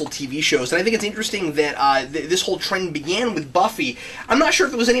canceled TV shows. And I think it's interesting that this whole trend began with Buffy. I'm not sure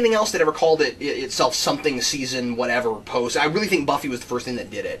if there was anything else that ever called itself something season whatever post. I really think Buffy was the first thing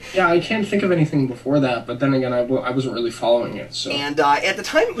that did it. Yeah, I can't think of anything before that, but then again, I wasn't really following it. So. And at the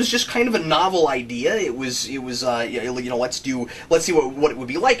time, it was just kind of a novel idea. It was you know, let's see what it would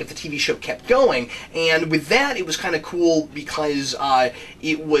be like if the TV show kept going. And with that, it was kind of cool because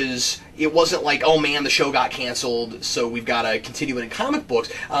it wasn't like, oh man, the show got canceled, so we've got to continue it in comic books.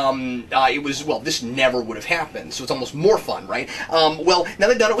 It was, well, this never would have happened, so it's almost more fun, right? Well, now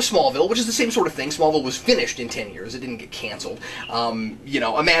they've done it with Smallville, which is the same sort of thing. Smallville was finished in 10 years. It didn't get canceled. You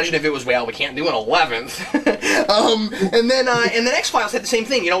know, imagine if it was, well, we can't do an 11th. And then X-Files had the same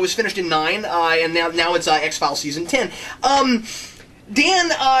thing. You know, it was finished in 9, and now it's X-Files Season 10.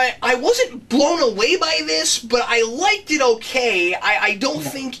 Dan, I wasn't blown away by this, but I liked it okay. I don't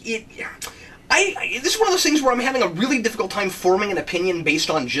think it... this is one of those things where I'm having a really difficult time forming an opinion based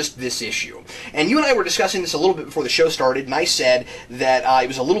on just this issue. And you and I were discussing this a little bit before the show started, and I said that it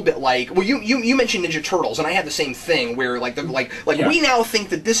was a little bit like, well, you mentioned Ninja Turtles, and I had the same thing where we now think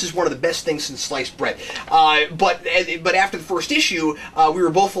that this is one of the best things since sliced bread. But after the first issue, we were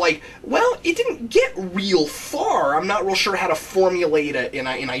both like, well, it didn't get real far. I'm not real sure how to formulate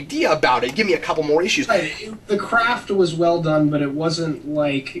an idea about it. Give me a couple more issues. The craft was well done, but it wasn't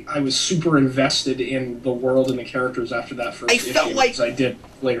like I was super invested in the world and the characters after that first issue, as I did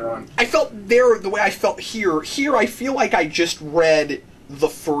later on. I felt there the way I felt here. Here, I feel like I just read the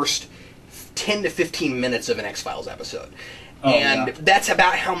first 10 to 15 minutes of an X-Files episode. That's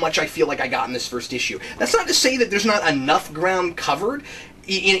about how much I feel like I got in this first issue. That's not to say that there's not enough ground covered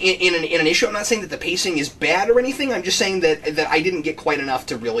in an issue. I'm not saying that the pacing is bad or anything. I'm just saying that I didn't get quite enough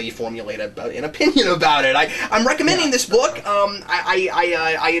to really formulate an opinion about it. I'm recommending this book.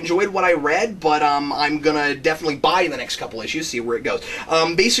 I enjoyed what I read, but I'm gonna definitely buy the next couple issues, see where it goes.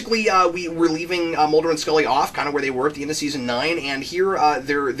 Basically, we're leaving Mulder and Scully off, kind of where they were at the end of season 9, and here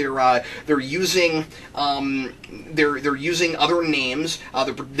they're using other names.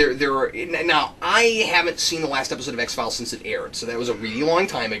 Now I haven't seen the last episode of X-Files since it aired, so that was a really long long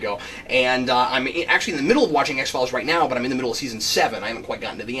time ago. And I'm actually in the middle of watching X-Files right now, but I'm in the middle of season 7. I haven't quite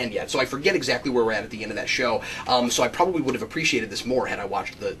gotten to the end yet, so I forget exactly where we're at the end of that show. So I probably would have appreciated this more had I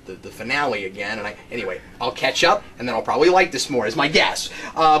watched the finale again. And anyway, I'll catch up, and then I'll probably like this more, is my guess.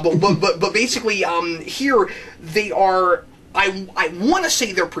 But basically, here they are. I want to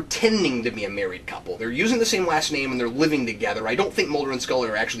say they're pretending to be a married couple. They're using the same last name and they're living together. I don't think Mulder and Scully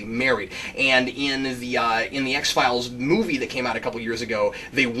are actually married. And in the X-Files movie that came out a couple years ago,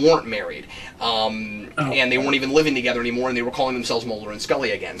 they weren't married, and they weren't even living together anymore. And they were calling themselves Mulder and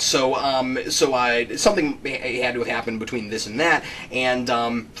Scully again. So something had to have happened between this and that. And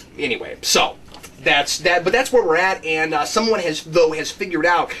anyway, so. That's that, but that's where we're at, and someone has figured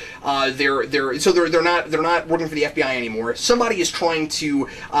out they're not working for the FBI anymore. Somebody is trying to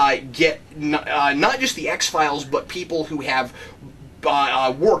get not just the X-Files, but people who have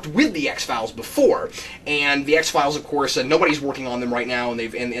worked with the X-Files before, and the X-Files, of course, nobody's working on them right now, and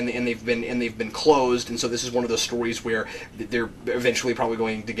they've been closed, and so this is one of those stories where they're eventually probably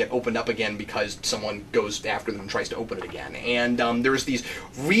going to get opened up again because someone goes after them and tries to open it again. And there's these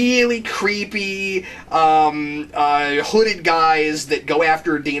really creepy hooded guys that go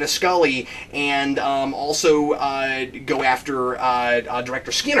after Dana Scully, and also go after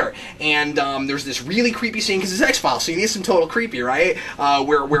Director Skinner. And there's this really creepy scene because it's X-Files, so you need some total creepy, right?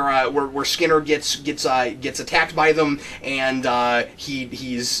 Where Skinner gets attacked by them, and he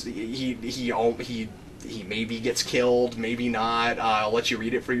maybe gets killed, maybe not. I'll let you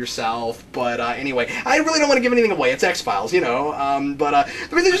read it for yourself. But anyway, I really don't want to give anything away. It's X-Files, you know. And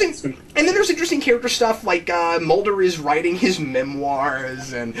then there's interesting character stuff, like Mulder is writing his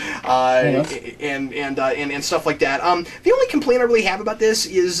memoirs and stuff like that. The only complaint I really have about this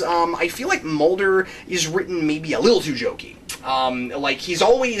is I feel like Mulder is written maybe a little too jokey. Like he's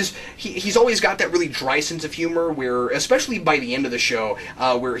always got that really dry sense of humor, where especially by the end of the show,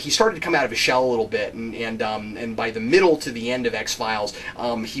 where he started to come out of his shell a little bit, and by the middle to the end of X-Files,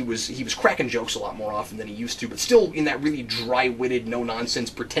 he was cracking jokes a lot more often than he used to, but still in that really dry-witted, no-nonsense,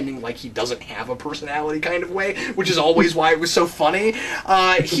 pretending like he doesn't have a personality kind of way, which is always why it was so funny.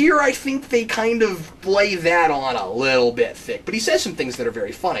 Here, I think they kind of lay that on a little bit thick, but he says some things that are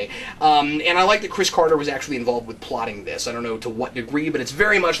very funny. And I like that Chris Carter was actually involved with plotting this. I don't know to what degree, but it's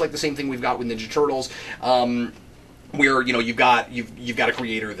very much like the same thing we've got with Ninja Turtles, where you've got a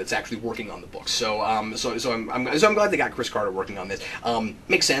creator that's actually working on the books. So I'm glad they got Chris Carter working on this.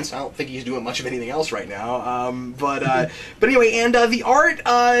 Makes sense. I don't think he's doing much of anything else right now. But anyway, and the art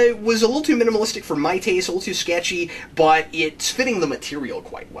was a little too minimalistic for my taste, a little too sketchy, but it's fitting the material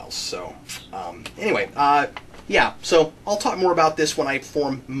quite well. So anyway. Yeah, so I'll talk more about this when I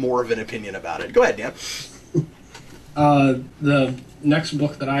form more of an opinion about it. Go ahead, Dan. The next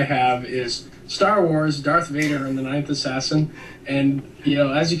book that I have is Star Wars, Darth Vader and the Ninth Assassin. And,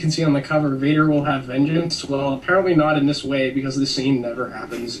 as you can see on the cover, Vader will have vengeance. Well, apparently not in this way, because the scene never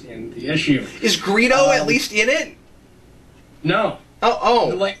happens in the issue. Is Greedo at least in it? No.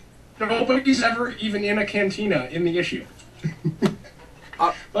 Oh. Like, nobody's ever even in a cantina in the issue.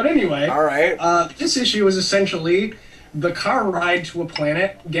 But anyway, all right. This issue is essentially the car ride to a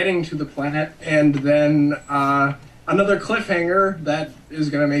planet, getting to the planet, and then another cliffhanger that is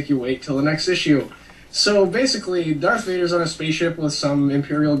going to make you wait till the next issue. So basically, Darth Vader's on a spaceship with some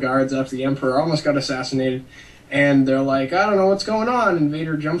Imperial guards after the Emperor almost got assassinated, and they're like, I don't know what's going on, and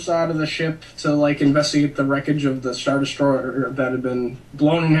Vader jumps out of the ship to, investigate the wreckage of the Star Destroyer that had been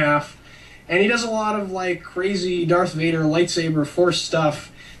blown in half. And he does a lot of, crazy Darth Vader lightsaber force stuff,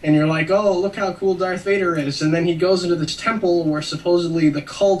 and you're like, oh, look how cool Darth Vader is. And then he goes into this temple where supposedly the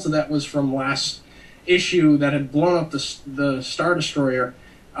cult that was from last issue that had blown up the Star Destroyer,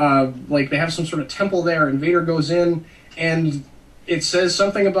 they have some sort of temple there, and Vader goes in, and it says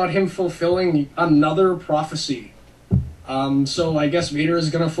something about him fulfilling another prophecy. So I guess Vader is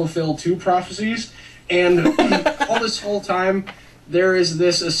going to fulfill 2 prophecies, and all this whole time, there is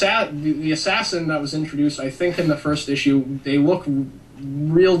this the assassin that was introduced, I think, in the first issue. They look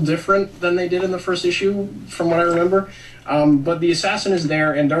real different than they did in the first issue, from what I remember. But the assassin is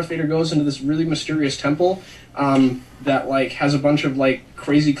there, and Darth Vader goes into this really mysterious temple that has a bunch of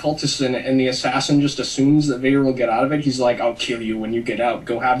crazy cultists in it, and the assassin just assumes that Vader will get out of it. He's like, I'll kill you when you get out.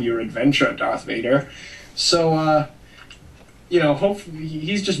 Go have your adventure, Darth Vader. So, hopefully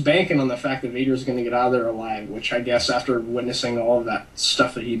he's just banking on the fact that Vader's going to get out of there alive, which I guess after witnessing all of that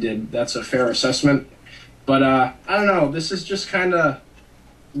stuff that he did, that's a fair assessment. But I don't know, this is just kind of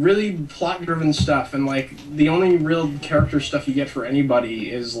really plot-driven stuff, and the only real character stuff you get for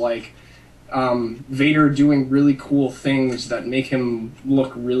anybody is Vader doing really cool things that make him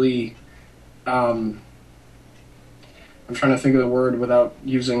look really I'm trying to think of the word without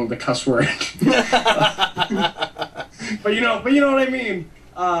using the cuss word. But you know what I mean.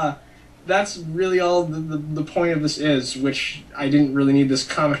 That's really all the point of this is, which I didn't really need this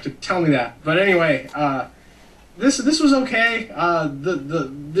comic to tell me that. But anyway, this was okay.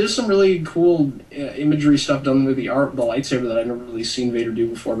 There's some really cool imagery stuff done with the lightsaber that I've never really seen Vader do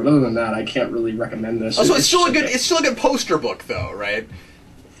before. But other than that, I can't really recommend this. Oh, so it's still a good poster book though, right?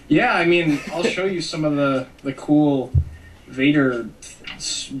 Yeah, I mean, I'll show you some of the cool Vader.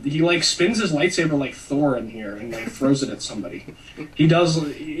 He like spins his lightsaber like Thor in here and like throws it at somebody. He does.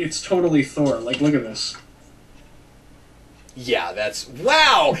 It's totally Thor. Like, look at this. Yeah,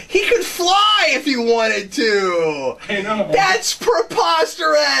 wow! He could fly if he wanted to! I know. That's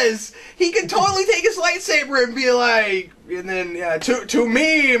preposterous! He could totally take his lightsaber and be like, and then, yeah, to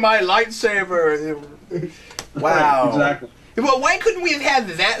me, my lightsaber. Wow. Right, exactly. Well, why couldn't we have had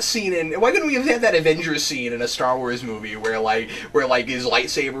that scene why couldn't we have had that Avengers scene in a Star Wars movie where his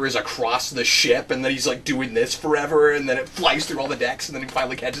lightsaber is across the ship and then he's like doing this forever and then it flies through all the decks and then he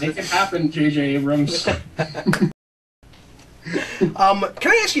finally catches it? Make it happen, J.J. Abrams. Can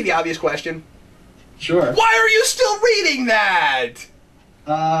I ask you the obvious question? Sure. Why are you still reading that?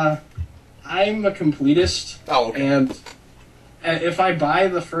 I'm a completist. Oh, okay. And if I buy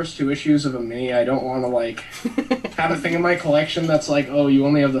the first 2 issues of a mini, I don't want to, like, have a thing in my collection that's like, oh, you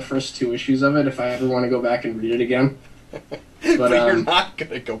only have the first 2 issues of it if I ever want to go back and read it again. But you're not going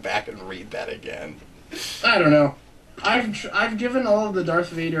to go back and read that again. I don't know. I've given all of the Darth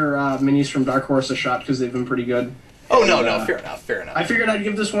Vader minis from Dark Horse a shot because they've been pretty good. Oh, no, fair enough. I figured I'd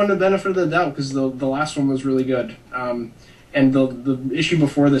give this one the benefit of the doubt because the last one was really good. And the issue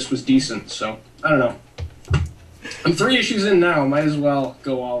before this was decent, so I don't know. I'm 3 issues in now. Might as well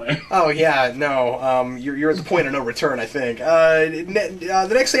go all in. Oh yeah, no. You're at the point of no return, I think. The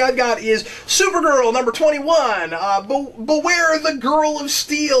next thing I've got is Supergirl number 21. Beware the Girl of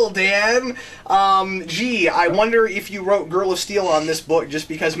Steel, Dan. Gee, I wonder if you wrote Girl of Steel on this book just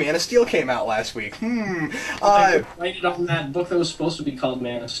because Man of Steel came out last week. I wrote on that book that was supposed to be called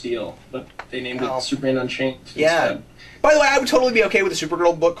Man of Steel, but they named it Superman Unchained instead. By the way, I would totally be okay with a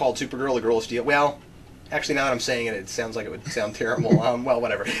Supergirl book called Supergirl: The Girl of Steel. Well, actually, now that I'm saying it, it sounds like it would sound terrible. Well,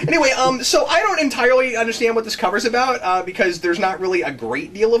 whatever. Anyway, so I don't entirely understand what this cover's about because there's not really a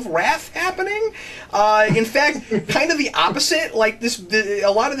great deal of wrath happening. In fact, kind of the opposite. Like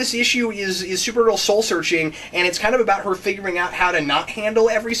a lot of this issue is Supergirl soul searching, and it's kind of about her figuring out how to not handle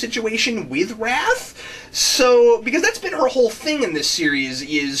every situation with wrath. So, because that's been her whole thing in this series,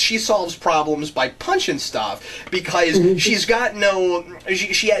 is she solves problems by punching stuff because she's got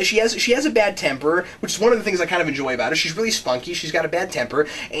she has a bad temper, which is one of the things I kind of enjoy about her. She's really spunky. She's got a bad temper,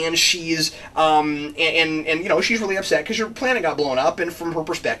 and she's and you know, she's really upset because her planet got blown up, and from her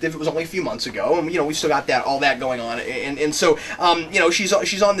perspective, it was only a few months ago, and you know, we still got all that going on, and so you know, she's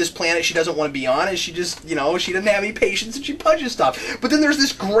on this planet she doesn't want to be on, and she just, you know, she doesn't have any patience, and she punches stuff. But then there's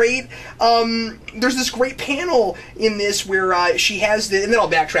this great panel in this where she has the, and then I'll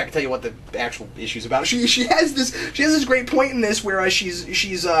backtrack and tell you what the actual issue's about. She has this great point in this where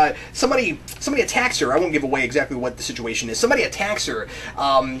she's somebody attacks her. I won't give away exactly what the situation is. Somebody attacks her.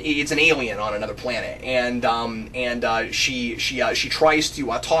 It's an alien on another planet, and she tries to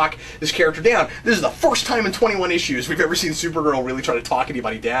talk this character down. This is the first time in 21 issues we've ever seen Supergirl really try to talk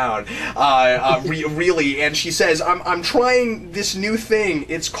anybody down. Really, and she says, "I'm trying this new thing.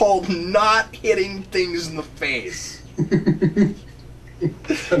 It's called not hitting things in the face.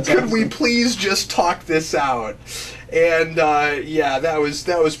 Could we please just talk this out?" And yeah, that was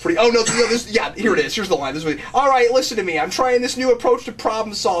pretty. Oh no, yeah, here it is. Here's the line. This was, all right, listen to me. I'm trying this new approach to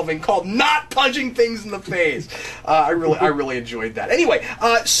problem solving called not punching things in the face. I really enjoyed that. Anyway,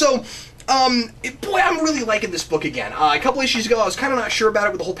 so. Boy, I'm really liking this book again. A couple issues ago, I was kind of not sure about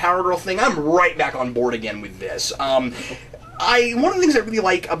it with the whole Power Girl thing. I'm right back on board again with this. One of the things I really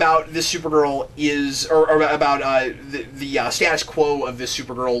like about this Supergirl is, or about the status quo of this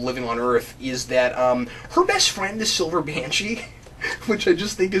Supergirl living on Earth, is that her best friend is Silver Banshee. Which I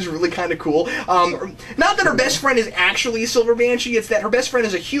just think is really kind of cool. Not that her best friend is actually Silver Banshee, it's that her best friend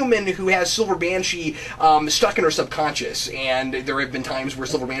is a human who has Silver Banshee stuck in her subconscious, and there have been times where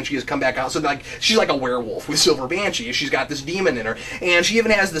Silver Banshee has come back out, so like she's like a werewolf with Silver Banshee. She's got this demon in her, and she even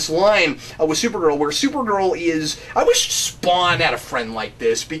has this line with Supergirl where Supergirl is, I wish Spawn had a friend like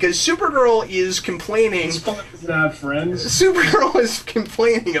this, because Supergirl is complaining. Spawn doesn't have friends. Supergirl is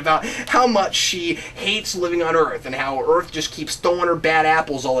complaining about how much she hates living on Earth, and how Earth just keeps throwing her bad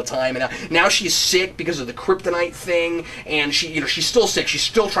apples all the time, and now she's sick because of the kryptonite thing, and she's still sick. She's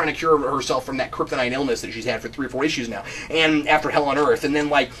still trying to cure herself from that kryptonite illness that she's had for 3 or 4 issues now, and after Hell on Earth, and then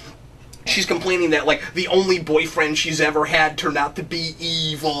like she's complaining that, like, the only boyfriend she's ever had turned out to be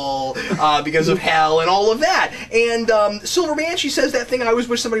evil because of hell and all of that. And Silver Banshee says that thing I always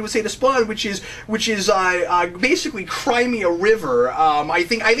wish somebody would say to Spawn, which is basically cry me a river. I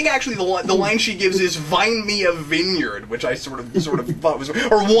think actually the line she gives is vine me a vineyard, which I sort of thought was,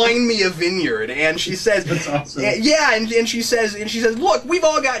 or wine me a vineyard. And she says, that's awesome. Yeah, and she says, look, we've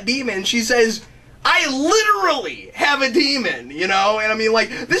all got demons. She says, I literally have a demon, you know? And I mean, like,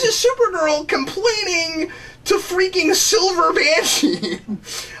 this is Supergirl complaining to freaking Silver Banshee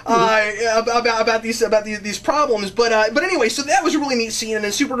about these problems. But anyway, so that was a really neat scene. And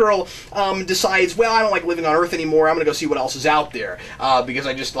then Supergirl decides, well, I don't like living on Earth anymore. I'm gonna go see what else is out there because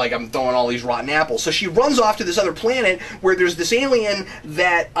I'm throwing all these rotten apples. So she runs off to this other planet where there's this alien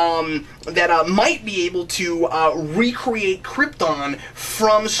that might be able to recreate Krypton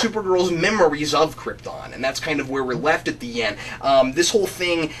from Supergirl's memories of Krypton, and that's kind of where we're left at the end. This whole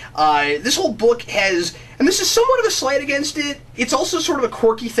thing, this whole book has. And this is somewhat of a slight against it. It's also sort of a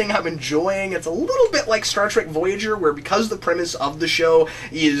quirky thing I'm enjoying. It's a little bit like Star Trek Voyager, where because the premise of the show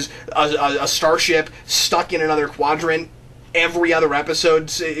is a starship stuck in another quadrant, every other episode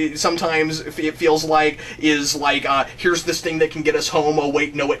sometimes it feels like is like here's this thing that can get us home. Oh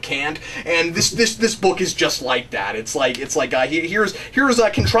wait, no, it can't. And this book is just like that. It's like here's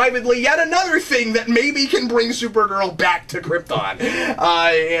contrivedly yet another thing that maybe can bring Supergirl back to Krypton.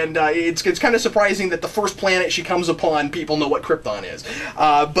 And it's kind of surprising that the first planet she comes upon, people know what Krypton is.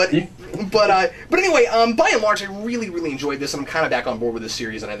 But anyway, by and large, I really enjoyed this, and I'm kind of back on board with this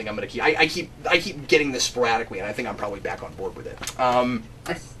series, and I think I'm gonna keep. I keep getting this sporadically, and I think I'm probably back on board with it.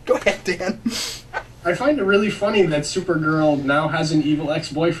 Go ahead, Dan. I find it really funny that Supergirl now has an evil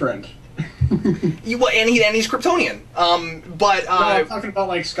ex-boyfriend. And he's Kryptonian. But no, I'm talking about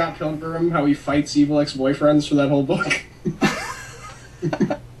like Scott Pilgrim, how he fights evil ex-boyfriends for that whole book.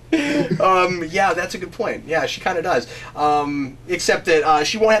 Yeah, that's a good point. Yeah, she kind of does. Except that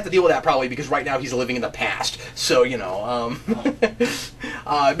she won't have to deal with that probably because right now he's living in the past. So you know,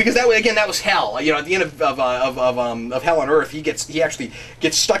 because that was hell. You know, at the end of Hell on Earth, he actually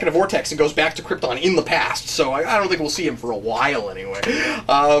gets stuck in a vortex and goes back to Krypton in the past. So I don't think we'll see him for a while anyway.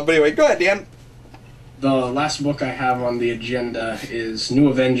 But anyway, go ahead, Dan. The last book I have on the agenda is New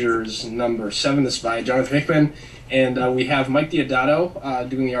Avengers #7. This is by Jonathan Hickman. And we have Mike Deodato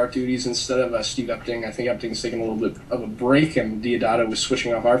doing the art duties instead of Steve Epting. I think Epting's taking a little bit of a break, and Deodato was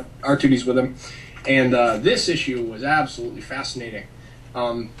switching off art duties with him. And this issue was absolutely fascinating.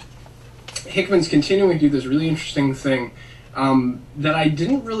 Hickman's continuing to do this really interesting thing that I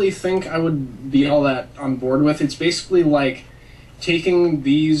didn't really think I would be all that on board with. It's basically like taking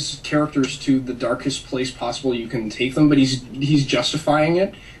these characters to the darkest place possible you can take them, but he's justifying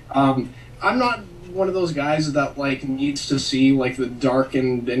it. I'm not one of those guys that like needs to see like the dark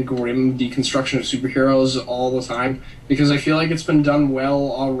and grim deconstruction of superheroes all the time, because I feel like it's been done well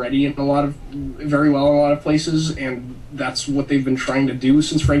already in very well in a lot of places, and that's what they've been trying to do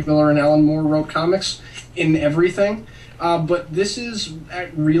since Frank Miller and Alan Moore wrote comics in everything. But this is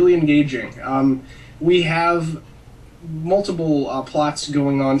really engaging. We have multiple plots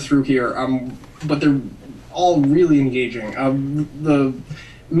going on through here, but they're all really engaging. The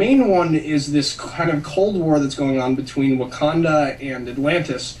main one is this kind of Cold War that's going on between Wakanda and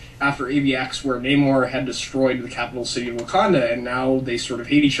Atlantis after AVX, where Namor had destroyed the capital city of Wakanda, and now they sort of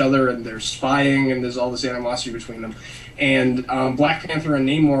hate each other, and they're spying, and there's all this animosity between them. And Black Panther and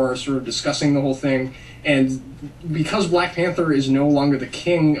Namor are sort of discussing the whole thing, and because Black Panther is no longer the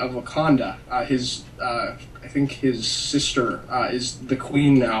king of Wakanda, I think his sister is the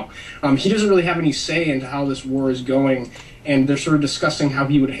queen now, he doesn't really have any say into how this war is going. And they're sort of discussing how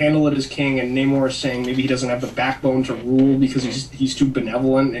he would handle it as king, and Namor is saying maybe he doesn't have the backbone to rule because he's too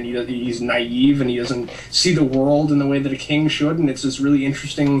benevolent, and he's naive, and he doesn't see the world in the way that a king should. And it's this really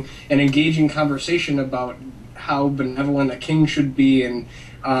interesting and engaging conversation about how benevolent a king should be, and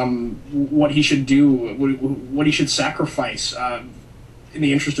what he should do, what he should sacrifice in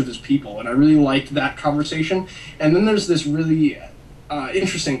the interest of his people. And I really liked that conversation. And then there's this really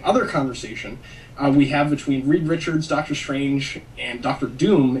interesting other conversation we have between Reed Richards, Doctor Strange, and Doctor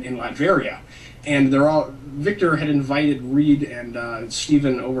Doom in Latveria. And Victor had invited Reed and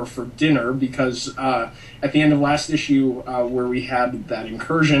Steven over for dinner because at the end of last issue, where we had that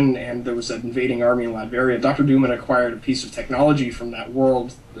incursion and there was that invading army in Latveria, Dr. Doom had acquired a piece of technology from that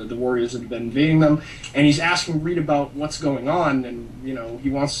world, the warriors that had been invading them, and he's asking Reed about what's going on, and he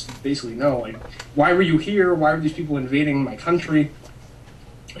wants to basically know, like, why were you here? Why were these people invading my country?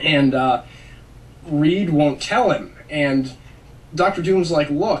 And Reed won't tell him, and Dr. Doom's like,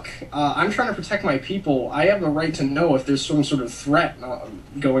 look, I'm trying to protect my people. I have the right to know if there's some sort of threat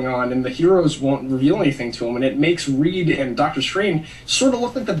going on, and the heroes won't reveal anything to him. And it makes Reed and Dr. Strange sort of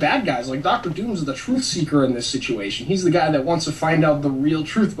look like the bad guys. Like, Dr. Doom's the truth seeker in this situation. He's the guy that wants to find out the real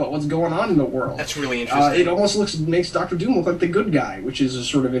truth about what's going on in the world. That's really interesting. It almost makes Dr. Doom look like the good guy, which is a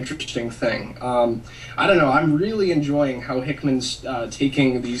sort of interesting thing. I don't know. I'm really enjoying how Hickman's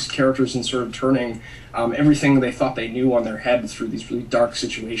taking these characters and sort of turning everything they thought they knew on their head through these really dark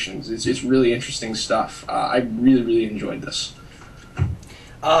situations. It's really interesting stuff. I really, really enjoyed this.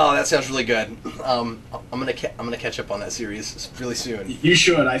 Oh, that sounds really good. I'm gonna catch up on that series really soon. You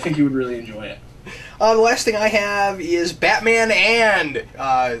should. I think you would really enjoy it. The last thing I have is Batman and,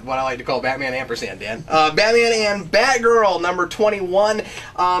 what I like to call Batman ampersand, Dan. Batman and Batgirl, number 21.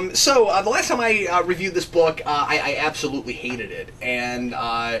 So, the last time I reviewed this book, I absolutely hated it. And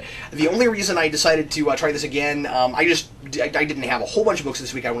the only reason I decided to try this again, I didn't have a whole bunch of books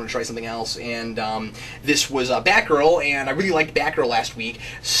this week. I wanted to try something else. And this was Batgirl, and I really liked Batgirl last week.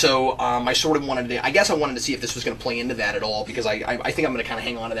 So, I sort of wanted to, I guess I wanted to see if this was going to play into that at all, because I think I'm going to kind of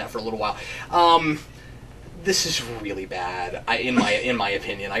hang on to that for a little while. This is really bad, in my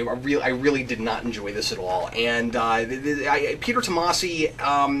opinion. I really did not enjoy this at all. And Peter Tomasi,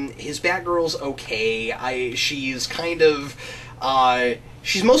 his Batgirl's okay. She's kind of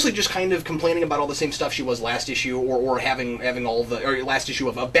she's mostly just kind of complaining about all the same stuff she was last issue, or having all the last issue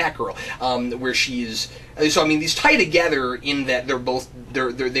of Batgirl, where she's. So I mean, these tie together in that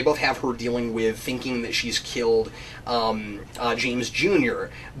they both have her dealing with thinking that she's killed James Jr.,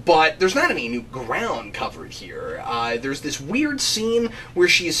 but there's not any new ground covered here. There's this weird scene where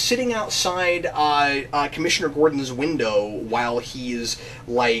she's sitting outside Commissioner Gordon's window while he's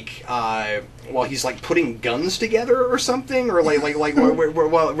like putting guns together or something, or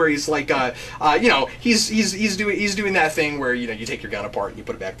where he's like he's doing that thing where you take your gun apart and you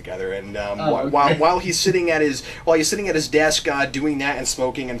put it back together, and while he's sitting at his desk doing that and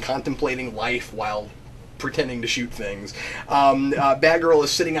smoking and contemplating life while pretending to shoot things. Batgirl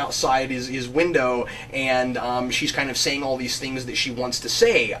is sitting outside his window, and she's kind of saying all these things that she wants to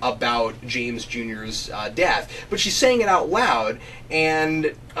say about James Jr.'s death, but she's saying it out loud,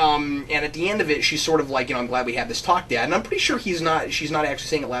 and at the end of it, she's sort of like, I'm glad we had this talk, Dad. And I'm pretty sure she's not actually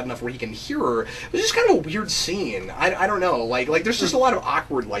saying it loud enough where he can hear her. It was just kind of a weird scene. I don't know. Like there's just a lot of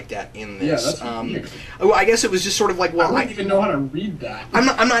awkward like that in this. Yeah, that's weird. I guess it was just sort of like, well, I don't even know how to read that. I'm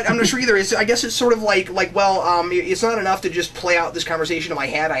not sure either. I guess it's sort of like it's not enough to just play out this conversation in my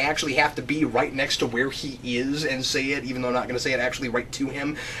head. I actually have to be right next to where he is and say it, even though I'm not going to say it actually right to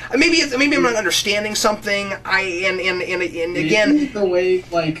him. Maybe I'm not understanding something. And again, the way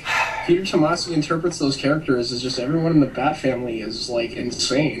Peter Tomasi interprets those characters is just everyone in the Bat family is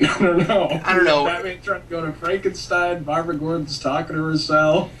insane. I don't know. Batman trying to go to Frankenstein. Barbara Gordon's talking to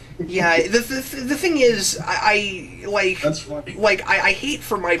herself. Yeah, the thing is, that's funny. I hate,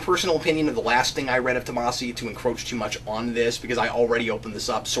 for my personal opinion of the last thing I read of Tomasi, to encroach too much on this, because I already opened this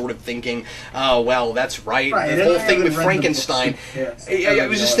up sort of thinking, oh, well, that's right. The whole thing with Frankenstein. I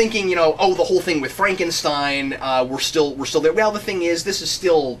was just thinking, the whole thing with Frankenstein, we're still there. Well, the thing is, this is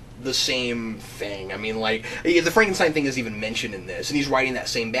still the same thing. I mean, the Frankenstein thing is even mentioned in this, and he's writing that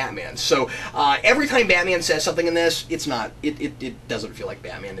same Batman. So every time Batman says something in this, it doesn't feel like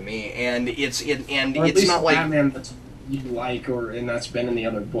Batman to me, and it's not like Batman that you like, and that's been in the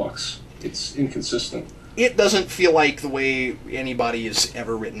other books. It's inconsistent. It doesn't feel like the way anybody has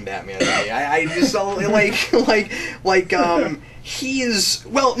ever written Batman to me. I just he is,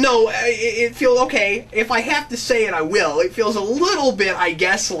 well, no, it feels okay. If I have to say it, I will. It feels a little bit, I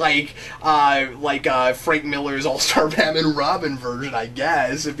guess, like Frank Miller's All-Star Batman and Robin version, I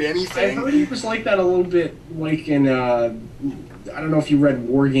guess, if anything. I thought he was like that a little bit, like in, I don't know if you read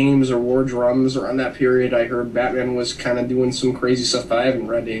War Games or War Drums around that period. I heard Batman was kind of doing some crazy stuff, but I haven't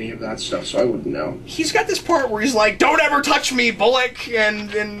read any of that stuff, so I wouldn't know. He's got this part where he's like, "Don't ever touch me, Bullock,"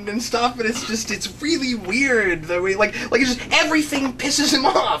 and stuff, and it's really weird the way, it's just everything pisses him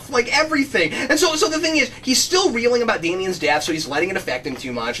off, everything. And so the thing is, he's still reeling about Damian's death, so he's letting it affect him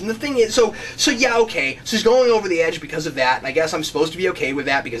too much. And the thing is, so yeah, okay, so he's going over the edge because of that, and I guess I'm supposed to be okay with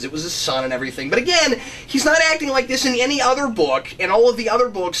that because it was his son and everything. But again, he's not acting like this in any other book. And all of the other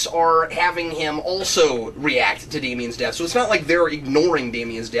books are having him also react to Damian's death. So it's not like they're ignoring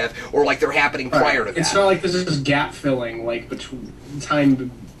Damian's death or like they're happening prior to that. It's not like this is gap filling, between time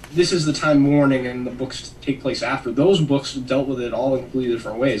this is the time warning, and the books take place after. Those books dealt with it all in completely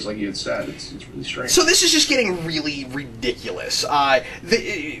different ways, like you had said. It's really strange. So this is just getting really ridiculous.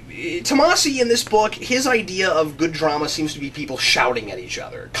 Tomasi in this book, his idea of good drama seems to be people shouting at each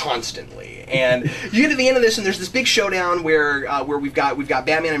other constantly. And you get to the end of this, and there's this big showdown where we've got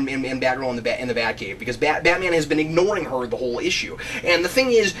Batman and Batgirl in the Batcave, because Batman has been ignoring her the whole issue. And the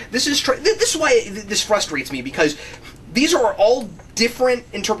thing is, this is why this frustrates me, because these are all different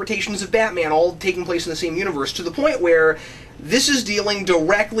interpretations of Batman, all taking place in the same universe, to the point where this is dealing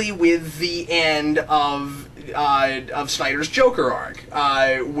directly with the end of Snyder's Joker arc,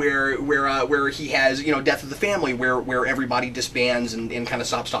 where he has, Death of the Family, where everybody disbands and kind of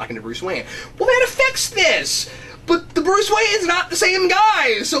stops talking to Bruce Wayne. Well, that affects this. But the Bruce Wayne is not the same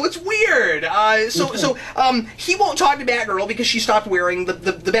guy, so it's weird. So he won't talk to Batgirl because she stopped wearing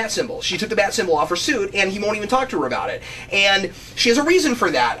the bat symbol. She took the bat symbol off her suit, and he won't even talk to her about it. And she has a reason for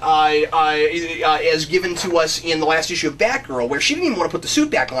that, as given to us in the last issue of Batgirl, where she didn't even want to put the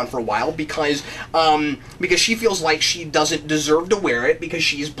suit back on for a while because she feels like she doesn't deserve to wear it because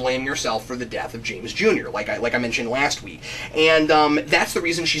she's blaming herself for the death of James Jr., like I mentioned last week. And that's the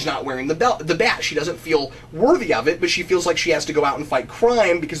reason she's not wearing the bat. She doesn't feel worthy of it, but she feels like she has to go out and fight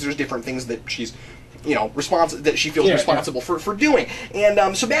crime because there's different things that she's that she feels responsible for doing.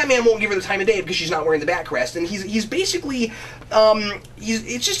 And so Batman won't give her the time of day because she's not wearing the bat crest, and he's basically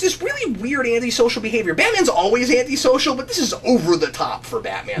it's just this really weird antisocial behavior. Batman's always antisocial, but this is over the top for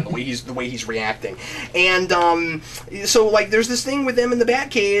Batman, the way he's reacting. And so like there's this thing with them in the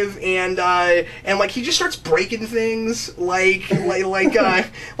Batcave, and like he just starts breaking things, like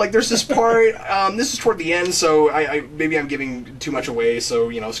there's this part, this is toward the end, so I maybe I'm giving too much away, so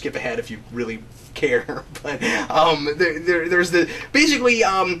skip ahead if you really care. But there's the basically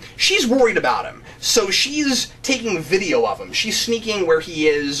she's worried about him, so she's taking video of him. She's sneaking where he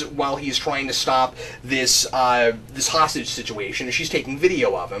is while he's trying to stop this hostage situation, and she's taking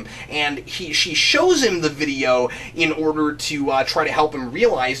video of him, and she shows him the video in order to try to help him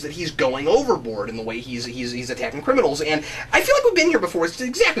realize that he's going overboard in the way he's attacking criminals. And I feel like we've been here before. It's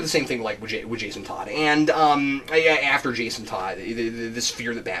exactly the same thing like with Jason Todd, and after Jason Todd, this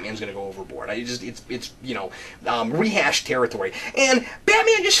fear that Batman's going to go overboard. It's rehashed territory. And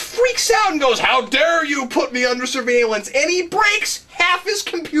Batman just freaks out and goes, "How dare you put me under surveillance?" And he breaks half his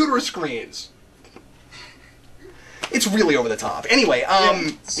computer screens. It's really over the top. Anyway,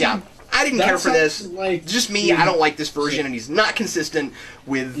 I didn't care for this. Like, just me, I don't like this version, and he's not consistent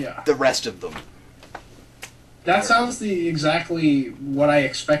with the rest of them. That sounds exactly what I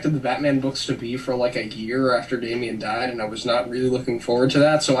expected the Batman books to be for like a year after Damian died, and I was not really looking forward to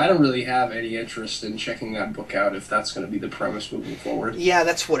that, so I don't really have any interest in checking that book out if that's going to be the premise moving forward. Yeah,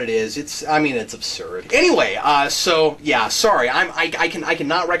 that's what it is. It's absurd. Anyway, sorry, I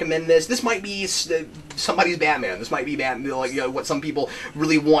cannot recommend this. This might be somebody's Batman. This might be Batman, what some people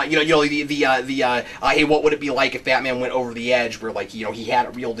really want. Hey, what would it be like if Batman went over the edge, where he had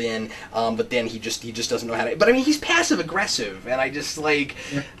it reeled in, but then he just doesn't know how to. But I mean, he's passive aggressive, and I just I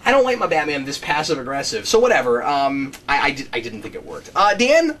don't like my Batman this passive aggressive. So whatever. I didn't think it worked.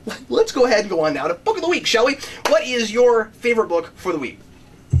 Dan, let's go ahead and go on now to Book of the Week, shall we? What is your favorite book for the week?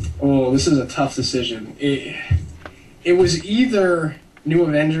 Oh, this is a tough decision. It was either New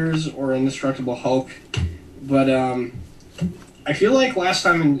Avengers or Indestructible Hulk, but I feel like last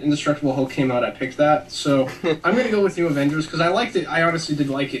time Indestructible Hulk came out, I picked that, so I'm going to go with New Avengers, because I liked it. I honestly did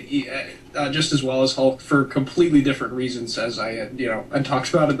like it just as well as Hulk for completely different reasons, as I had talked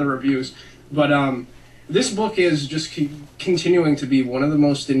about in the reviews. But this book is just continuing to be one of the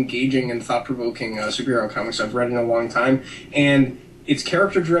most engaging and thought-provoking superhero comics I've read in a long time, and it's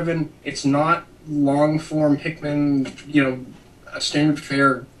character-driven. It's not long-form Hickman, a standard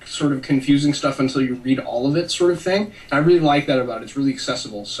fare sort of confusing stuff until you read all of it sort of thing. And I really like that about it. It's really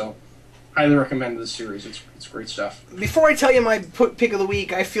accessible, so highly recommend this series. It's great stuff. Before I tell you my pick of the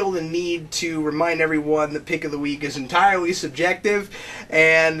week, I feel the need to remind everyone that pick of the week is entirely subjective,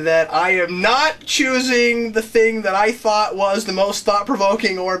 and that I am not choosing the thing that I thought was the most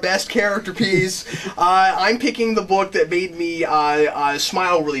thought-provoking or best character piece. I'm picking the book that made me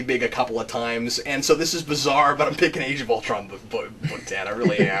smile really big a couple of times, and so this is bizarre, but I'm picking Age of Ultron book, Dan. I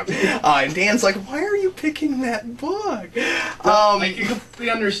really am. And Dan's like, why are you picking that book? I can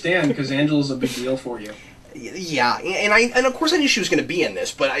completely understand, because Angela's a big deal for you. Yeah, and of course I knew she was going to be in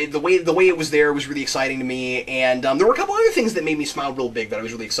this, but the way it was there was really exciting to me, and there were a couple other things that made me smile real big that I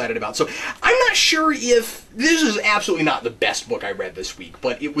was really excited about. So I'm not sure if this is absolutely not the best book I read this week,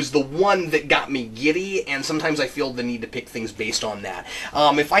 but it was the one that got me giddy, and sometimes I feel the need to pick things based on that.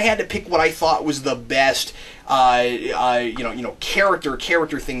 If I had to pick what I thought was the best, character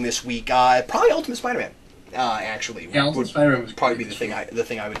thing this week, probably Ultimate Spider-Man. Actually, yeah, would Spider-Man was probably be the thing I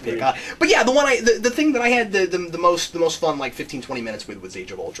would pick. But yeah, the thing that I had the most fun, like 15-20 minutes with, was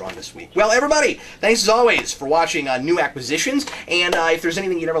Age of Ultron this week. Well, everybody, thanks as always for watching New Acquisitions, and if there's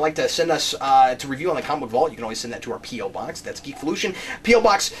anything you'd ever like to send us to review on the Comic Book Vault, you can always send that to our P.O. Box. That's Geekvolution, P.O.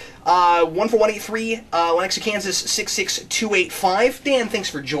 Box 14183, Lenexa, Kansas 66285. Dan, thanks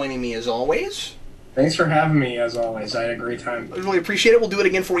for joining me as always. Thanks for having me, as always. I had a great time. I really appreciate it. We'll do it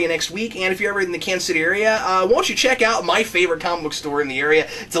again for you next week. And if you're ever in the Kansas City area, why don't you check out my favorite comic book store in the area.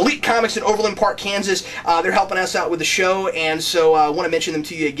 It's Elite Comics in Overland Park, Kansas. They're helping us out with the show, and so I want to mention them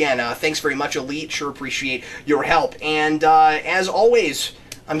to you again. Thanks very much, Elite. Sure appreciate your help. And as always,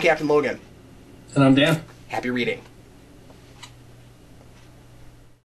 I'm Captain Logan. And I'm Dan. Happy reading.